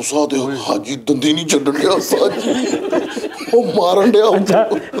ਠਾਕਰ ਨੂੰ ਗੁੱਸਾ ਤੇ ਹਾਜੀ ਦੰਦੀ ਨਹੀਂ ਛੱਡਣ ਡਿਆ, ਸਾਜੀ ਉਹ ਮਾਰਨ ਡਿਆ।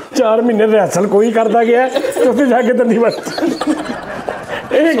 4 ਮਹੀਨੇ ਰਿਹਰਸਲ ਕੋਈ ਕਰਦਾ ਗਿਆ ਤੇ ਉੱਥੇ ਜਾ ਕੇ ਦੰਦੀ ਵੱਢ,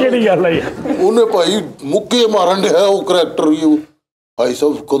 ਇਹ ਕਿਹੜੀ ਗੱਲ ਹੈ? ਉਹਨੇ ਭਾਈ ਮੁੱਕੇ ਮਾਰਨ ਡਿਆ ਉਹ ਕਰੈਕਟਰ ਵੀ। ਭਾਈ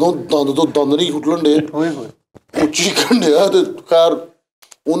ਸਾਹਿਬ ਕਦੋਂ ਦੰਦ ਤੋਂ ਦੰਦ ਨਹੀਂ ਛੁੱਟਣ ਡੇ, ਉਹ ਚੀਕਣ ਡਿਆ। ਤੇ ਖੈਰ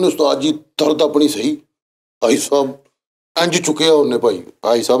ਉਹਨੇ ਉਸਤਾਦ ਜੀ ਦਰਦ ਆਪਣੀ ਸਹੀ, ਭਾਈ ਸਾਹਿਬ ਇੰਝ ਚੁੱਕਿਆ ਉਹਨੇ।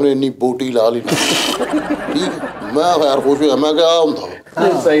 ਭਾਈ ਸਾਹਿਬ ਨੇ ਇੰਨੀ ਬੋਟੀ ਲਾ ਲਈ। ਠੀਕ ਮੈਂ ਖੈਰ ਖੁਸ਼ ਹੋਇਆ, ਮੈਂ ਕਿਹਾ ਆ ਹੁੰਦਾ।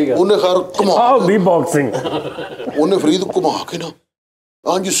 ਉਹਨੇ ਖੈਰ ਘੁਮਾ ਦੀ ਬਾਕਸਿੰਗ, ਉਹਨੇ ਫਰੀਦ ਘੁਮਾ ਕੇ ਨਾ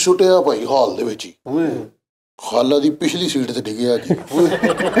ਇੰਝ ਸੁੱਟਿਆ ਭਾਈ ਹਾਲ ਦੇ ਵਿੱਚ ਹੀ। ਖਾਲਾ ਦੀ ਪਿਛਲੀ ਸੀਟ ਤੇ ਡਿੱਗਿਆ ਜੀ,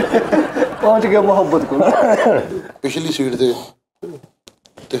 ਪਹੁੰਚ ਗਿਆ ਮੁਹੱਬਤ ਕੋਲ। ਪਿਛਲੀ ਸੀਟ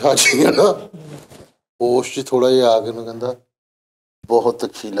ਤੇ ਤੇ ਹਾਜੀ ਹੈ ਨਾ ਹੋਸ਼ 'ਚ ਥੋੜਾ ਜਿਹਾ ਆ ਕੇ ਉਹਨੂੰ ਕਹਿੰਦਾ ਬਹੁਤ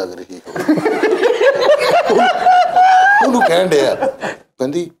ਅੱਛੀ ਲੱਗ ਰਹੀ ਹੋ। ਉਹਨੂੰ ਕਹਿਣ ਡਿਆ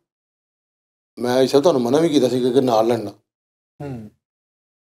ਕਹਿੰਦੀ ਮੈਂ ਸਭ ਤੁਹਾਨੂੰ ਮਨਾ ਵੀ ਕੀਤਾ ਸੀ ਕਿ ਨਾਲ ਲੜਨਾ।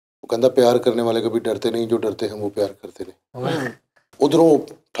 ਉਹ ਕਹਿੰਦਾ प्यार करने वाले कभी डरते नहीं, जो डरते हैं वो प्यार करते नहीं। ਉਧਰੋਂ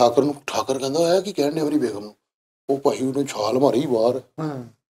ਠਾਕਰ ਕਹਿੰਦਾ ਹੈ ਕੀ ਕਹਿਣ ਡਿਆ ਮੇਰੀ ਬੇਗਮ ਨੂੰ। ਉਹ ਭਾਈ ਉਹਨੇ ਛਾਲ ਮਾਰੀ ਬਾਹਰ।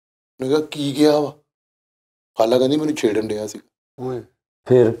 ਉਹਨੇ ਕਿਹਾ ਕੀ ਗਿਆ ਵਾ। ਖਾਲਾ ਕਹਿੰਦੀ ਮੈਨੂੰ ਛੇੜਨ ਡਿਆ ਸੀ।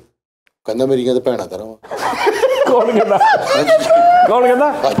 ਫਿਰ ਕਹਿੰਦਾ ਮੇਰੀਆਂ ਤਾਂ ਭੈਣਾਂ ਤਰ੍ਹਾਂ ਵਾ। ਕੌਣ ਕਹਿੰਦਾ ਹਾਜੀ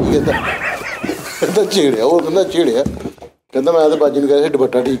ਕਹਿੰਦਾ ਛੇੜਿਆ। ਉਹ ਕਹਿੰਦਾ ਛੇੜਿਆ। ਕਹਿੰਦਾ ਮੈਂ ਤਾਂ ਬਾਜੀ ਨੂੰ ਕਿਹਾ ਸੀ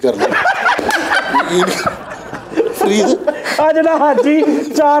ਦੁਪੱਟਾ ਠੀਕ ਕਰ ਲਿਆ। ਫਰੀਦ ਆ ਜਿਹੜਾ ਹਾਜੀ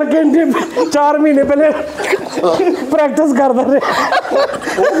 4 ਘੰਟੇ 4 ਮਹੀਨੇ ਪਹਿਲੇ ਪ੍ਰੈਕਟਿਸ ਕਰਦਾ ਰਿਹਾ।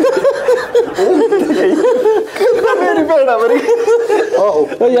 ਮੇਰੀ ਭੈਣਾ ਮਰੀ।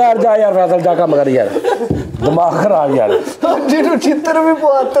 ਆਹੋ ਯਾਰ ਜਾ ਯਾਰ ਫੈਸਲ ਜਾ ਕੰਮ ਕਰ ਯਾਰ, ਦਿਮਾਗ ਖਰਾਬ ਯਾਰ। ਜਿਹਨੂੰ ਚਿੱਤਰ ਵੀ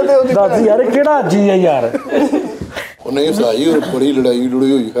ਪਵਾਤਾ ਤੇ ਉਹਦੀ ਦੱਸ ਯਾਰ ਕਿਹੜਾ ਹਾਜੀ ਹੈ ਯਾਰ। ਉਹ ਨਹੀਂ ਸਾਈ ਬੜੀ ਲੜਾਈ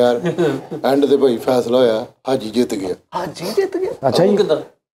ਲੜੂਈ ਹੋਈ। ਖੈਰ ਐਂਡ ਤੇ ਭਾਈ ਫੈਸਲਾ ਹੋਇਆ ਹਾਜੀ ਜਿੱਤ ਗਿਆ। ਹਾਜੀ ਜਿੱਤ ਗਿਆ। ਅੱਛਾ ਜੀ।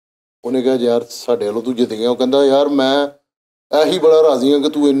 ਉਹਨੇ ਕਿਹਾ ਯਾਰ ਸਾਡੇ ਵੱਲੋਂ ਤੂੰ ਜਿੱਤ ਗਿਆ। ਉਹ ਕਹਿੰਦਾ ਯਾਰ ਮੈਂ ਇਹੀ ਬੜਾ ਰਾਜ਼ੀ ਹਾਂ ਕਿ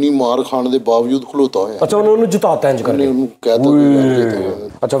ਤੂੰ ਇੰਨੀ ਮਾਰ ਖਾਣ ਦੇ ਬਾਵਜੂਦ ਖਲੋਤਾ ਹੋਇਆ। ਅੱਛਾ ਉਹਨੂੰ ਜਿਤਾਤਾ ਇੰਜ ਕਰਕੇ। ਉਹਨੂੰ ਕਹਿਤਾ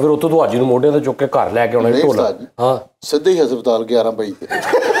ਅੱਛਾ ਫਿਰ ਉੱਥੋਂ ਤੂੰ ਹਾਜੀ ਨੂੰ ਮੋਢਿਆਂ ਤੇ ਚੁੱਕ ਕੇ ਘਰ ਲੈ ਕੇ ਆਉਣਾ ਢੋਲਾ। ਹਾਂ ਸਿੱਧੇ ਹੀ ਹਸਪਤਾਲ 11 ਵਜੇ ਤੇ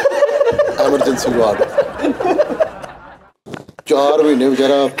ਐਮਰਜੈਂਸੀ ਵਾਰਡ 4 ਮਹੀਨੇ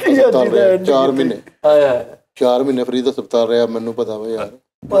ਵਿਚਾਰਾ ਹਸਪਤਾਲ ਰਿਹਾ। 4 ਮਹੀਨੇ 4 ਮਹੀਨੇ ਫਰੀਦ ਹਸਪਤਾਲ ਰਿਹਾ। ਮੈਨੂੰ ਪਤਾ ਵਾ ਯਾਰ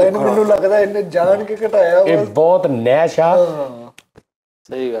ਭਾਈ ਨੂੰ ਮੈਨੂੰ ਲੱਗਦਾ ਇਹਨੇ ਜਾਣ ਕੇ ਘਟਾਇਆ। ਇਹ ਬਹੁਤ ਨੈਸ਼ ਆ।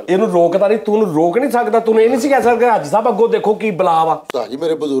 ਸਹੀ ਗੱਲ। ਇਹਨੂੰ ਰੋਕਦਾ ਨਹੀਂ, ਤੂੰ ਰੋਕ ਨਹੀਂ ਸਕਦਾ। ਤੂੰ ਇਹ ਨਹੀਂ ਸੀ ਕਹਿ ਸਕਦਾ ਹਾਜੀ ਸਾਹਿਬ ਅੱਗੋਂ ਦੇਖੋ ਕੀ ਬਲਾ ਵਾ। ਭਾਜੀ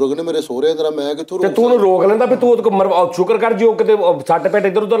ਮੇਰੇ ਬਜ਼ੁਰਗ ਨੇ ਮੇਰੇ ਸਹੁਰੇ ਤਰ੍ਹਾਂ ਮੈਂ ਕਿੱਥੋਂ ਤੇ ਤੂੰ ਉਹਨੂੰ ਰੋਕ ਲੈਂਦਾ ਵੀ ਤੂੰ ਸ਼ੁਕਰ ਕਰ ਜੀ ਉਹ ਕਿਤੇ ਸੱਟ ਪੇਟ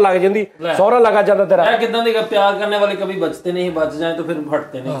ਇੱਧਰ ਉੱਧਰ ਲੱਗ ਜਾਂਦੀ, ਸਹੁਰਾ ਲੱਗਾ ਜਾਂਦਾ ਤੇਰਾ। ਇਹ ਕਿਦਾਂ ਦੀ ਪਿਆਰ ਕਰਨੇ ਵਾਲੇ ਕभी बचते नहीं, बच जाए तो फिर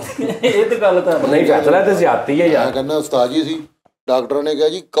फटते नहीं। ਇਹ ਤੇ ਗੱਲ ਤਾਂ ਨਹੀਂ ਫੈਸਲਾ ਤੇ ਜ਼ਿਆਦਤੀ ਹੈ ਯਾਰ। ਮੈਂ ਕਹਿੰਦਾ ਉਸਤਾਦ ਜੀ ਸੀ ਡਾਕਟਰਾਂ ਨੇ ਕਿਹਾ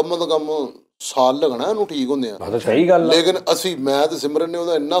ਜੀ ਕਮ ਤੋਂ ਕਮ ਸਾਲ ਲੱਗਣਾ ਇਹਨੂੰ ਠੀਕ ਹੁੰਦੇ ਆ। ਸਹੀ ਗੱਲ। ਲੇਕਿਨ ਅਸੀਂ ਮੈਂ ਤੇ ਸਿਮਰਨ ਨੇ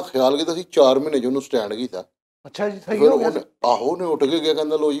ਉਹਦਾ ਇੰਨਾ ਖਿਆਲ ਕੀਤਾ ਅਸੀਂ 4 ਮਹੀਨੇ 'ਚ ਉਹਨੂੰ ਸਟੈਂਡ ਕੀਤਾ। ਅੱਛਾ ਜੀ ਸਹੀ ਹੋ ਗਿਆ। ਆਹੋ ਉਹਨੇ ਉੱਠ ਕੇ ਗਿਆ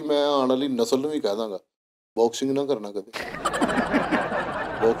ਕਹਿੰਦਾ ਲੋ ਜੀ ਮੈਂ ਆਉਣ ਵਾਲੀ ਨਸਲ ਨੂੰ ਵੀ ਕਹਿ ਦਾਂਗਾ ਬਾਕਸਿੰਗ ਨਾ ਕਰਨਾ ਕਦੇ।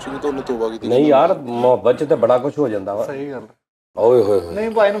 ਬਾਕਸਿੰਗ ਤੋਂ ਉਹਨੇ ਤੋਬਾ ਕੀਤੀ। ਨਹੀਂ ਯਾਰ ਮੁਹੱਬਤ 'ਚ ਤੇ ਬੜਾ ਕੁਝ ਹੋ ਜਾਂਦਾ ਵਾ। ਸਹੀ ਗੱਲ। ਓਏ ਹੋਏ ਨਹੀਂ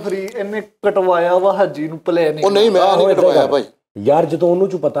ਭਾਈ ਨੂੰ ਫਰੀ ਇਹਨੇ ਕਟਵਾਇਆ ਵਾ ਹਾਜੀ ਨੂੰ ਪਲੇ ਨਹੀਂ। ਉਹ ਨਹੀਂ ਮੈਂ ਨਹੀਂ ਕਟਵਾਇਆ ਭਾਈ ਯਾਰ। ਜਦੋਂ ਉਹਨੂੰ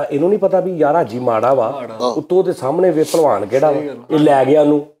ਚ ਪਤਾ ਇਹਨੂੰ ਨਹੀਂ ਪਤਾ ਵੀ ਯਾਰ ਹਾਜੀ ਮਾੜਾ ਵਾ, ਉੱਤੋਂ ਉਹਦੇ ਸਾਹਮਣੇ ਵੇ ਭਲਵਾਨ ਕਿਹੜਾ ਵਾ ਇਹ ਲੈ ਗਿਆ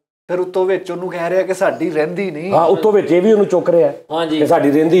ਉਹਨੂੰ। ਫਿਰ ਉੱਤੋਂ ਵਿੱਚ ਉਹਨੂੰ ਕਹਿ ਰਿਹਾ ਕਿ ਸਾਡੀ ਰਹਿੰਦੀ ਨਹੀਂ। ਹਾਂ ਉੱਤੋਂ ਵਿੱਚ ਇਹ ਵੀ ਉਹਨੂੰ ਚੁੱਕ ਰਿਹਾ ਕਿ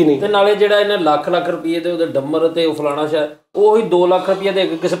ਸਾਡੀ ਰਹਿੰਦੀ ਨਹੀਂ। ਤੇ ਨਾਲੇ ਜਿਹੜਾ ਇਹਨੇ ਲੱਖ ਰੁਪਏ ਦੇ ਉਹਦੇ ਡੰਮਰ ਤੇ ਉਹ ਫਲਾਣਾ ਸ਼ਾ ਉਹੀ 2 ਲੱਖ ਰੁਪਏ ਦੇ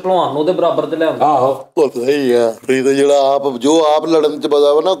ਕਿਸੇ ਭਲਵਾਨ ਨੂੰ ਉਹਦੇ ਬਰਾਬਰ ਤੇ ਲਿਆਉਂਦਾ। ਆਹੋ ਉਹ ਸਹੀ ਆ ਫਰੀਦ ਜਿਹੜਾ ਆਪ ਲੜਨ ਚ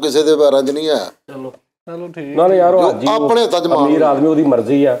ਬਦਾ ਵਾ ਨਾ ਕਿਸੇ ਦੇ ਪੈਰਾਂ 'ਚ ਨਹੀਂ ਆ। ਚਲੋ ਠੀਕ। ਨਾਲੇ ਯਾਰ ਹਾਜੀ ਆਪਣੇ ਅਮੀਰ ਆਦਮੀ ਉਹਦੀ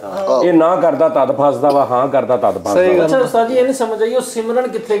ਮਰਜ਼ੀ ਆ। ਇਹ ਨਾ ਕਰਦਾ ਤਦ ਫਸਦਾ ਵਾ, ਹਾਂ ਕਰਦਾ ਤਦ ਫਸਦਾ। ਅੱਛਾ ਉਸਤਾਦ ਜੀ ਇਹ ਨਹੀਂ ਸਮਝ ਆਈ ਉਹ ਸਿਮਰਨ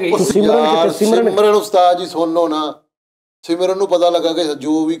ਕਿੱਥੇ ਗਈ? ਸਿਮਰਨ ਉਸਤਾਦ ਜੀ ਸੁਣ ਲਓ ਨਾ। ਸਿਮਰਨ ਨੂੰ ਪਤਾ ਲੱਗਾ ਕਿ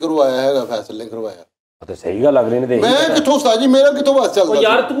ਜੋ ਵੀ ਕਰਵਾਇਆ ਹੈਗਾ ਫੈਸਲ ਨੇ ਕਰਵਾਇਆ। ਤੇ ਸਹੀ ਗੱਲ ਅਗਲੇ ਨੇ ਦੇਖ। ਮੈਂ ਕਿੱਥੋਂ ਉਸਤਾਦ ਜੀ ਮੇਰਾ ਕਿੱਥੋਂ ਬਸ ਚੱਲਦਾ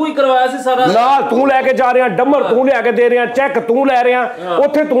ਯਾਰ ਤੂੰ ਹੀ ਕਰਵਾਇਆ ਸੀ ਸਾਰਾ। ਨਾ ਤੂੰ ਲੈ ਕੇ ਜਾ ਰਿਹਾ ਡੰਮਰ, ਤੂੰ ਲਿਆ ਕੇ ਦੇ ਰਿਹਾ, ਚੈੱਕ ਤੂੰ ਲੈ ਰਿਹਾ,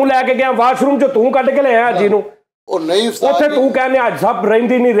 ਉੱਥੇ ਤੂੰ ਲੈ ਕੇ ਗਿਆ ਵਾਸ਼ਰੂਮ 'ਚ ਤੂੰ ਕੱਢ ਕੇ ਲਿਆ ਹਾਜੀ ਨੂੰ। ਉਹ ਨਹੀਂ ਉਸਤਾਦ ਉੱਥੇ ਤੂੰ ਕਹਿੰਦੇ ਅੱਜ ਸਭ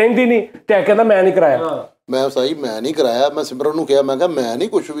ਰਹਿੰਦੀ ਨਹੀਂ ਤੇ ਕਹਿੰਦਾ ਮੈਂ ਨਹੀਂ ਕਰਾਇਆ। ਮੈਂ ਸਹੀ ਮੈਂ ਨਹੀਂ ਕਰਾਇਆ। ਮੈਂ ਸਿਮਰਨ ਨੂੰ ਕਿਹਾ ਮੈਂ ਕਿਹਾ ਮੈਂ ਨਹੀਂ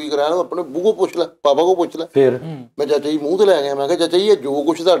ਕੁਝ ਵੀ ਕਰਾਇਆ। ਆਪਣੇ ਬੂ ਕੋ ਪੁੱਛ ਲੈ, ਪਾਪਾ ਕੋ ਪੁੱਛ ਲੈ। ਫਿਰ ਮੈਂ ਚਾਚਾ ਜੀ ਮੂੰਹ ਤੇ ਲੈ ਗਿਆ। ਮੈਂ ਕਿਹਾ ਚਾਚਾ ਜੀ ਇਹ ਜੋ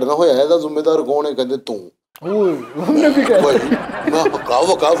ਕੁਝ ਤੁਹਾਡੇ ਨਾਲ ਹੋਇਆ ਇਹਦਾ ਜ਼ਿੰਮੇਦਾਰ ਕੌਣ ਹੈ? ਕਹਿੰਦੇ ਤੂੰ। ਉਹਨੇ ਵੀ ਕਿਹਾ ਮੈਂ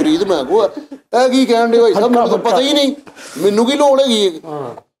ਵਕਾ ਫਰੀਦ ਮੈਂ ਕੋ ਇਹ ਕੀ ਕਹਿਣ ਦੇ ਭਾਈ ਸਾਹਿਬ ਮੈਨੂੰ ਤਾਂ ਪਤਾ ਹੀ ਨਹੀਂ ਮੈਨੂੰ ਕੀ ਲੋੜ ਹੈਗੀ।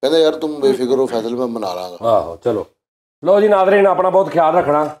 ਕਹਿੰਦਾ ਯਾਰ ਤੂੰ ਬੇਫਿਕਰ ਹੋ ਫੈਸਲ ਮੈਂ ਮਨਾ ਲਾਂਗਾ। ਆਹੋ ਚਲੋ ਲੋ ਜੀ ਨਾਜ਼ਰੀਨ ਆਪਣਾ ਬਹੁਤ ਖਿਆਲ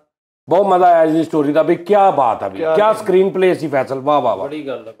ਰੱਖਣਾ। ਬਹੁਤ ਮਜ਼ਾ ਆਇਆ ਜੀ ਸਟੋਰੀ ਦਾ ਵੀ ਕੀ ਬਾਤ ਆ ਵੀ ਕੀ ਸਕਰੀਨ ਪਲੇ ਸੀ ਫੈਸਲ। ਵਾਹ ਵਾਹ ਬੜੀ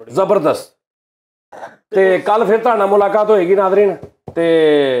ਗੱਲ ਹੈ ਬੜੀ ਜ਼ਬਰਦਸਤ। ਤੇ ਕੱਲ ਫਿਰ ਤੁਹਾਡੇ ਨਾਲ ਮੁਲਾਕਾਤ ਹੋਏਗੀ ਨਾਜ਼ਰੀਨ ਤੇ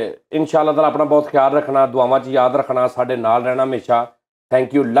ਇਨਸ਼ਾਅੱਲਾ ਤਾਲਾ ਆਪਣਾ ਬਹੁਤ ਖਿਆਲ ਰੱਖਣਾ, ਦੁਆਵਾਂ 'ਚ ਯਾਦ ਰੱਖਣਾ, ਸਾਡੇ ਨਾਲ ਰਹਿਣਾ ਹਮੇਸ਼ਾ।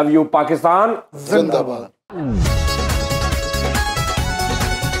 Thank you, love you, Pakistan ਜ਼ਿੰਦਾਬਾਦ।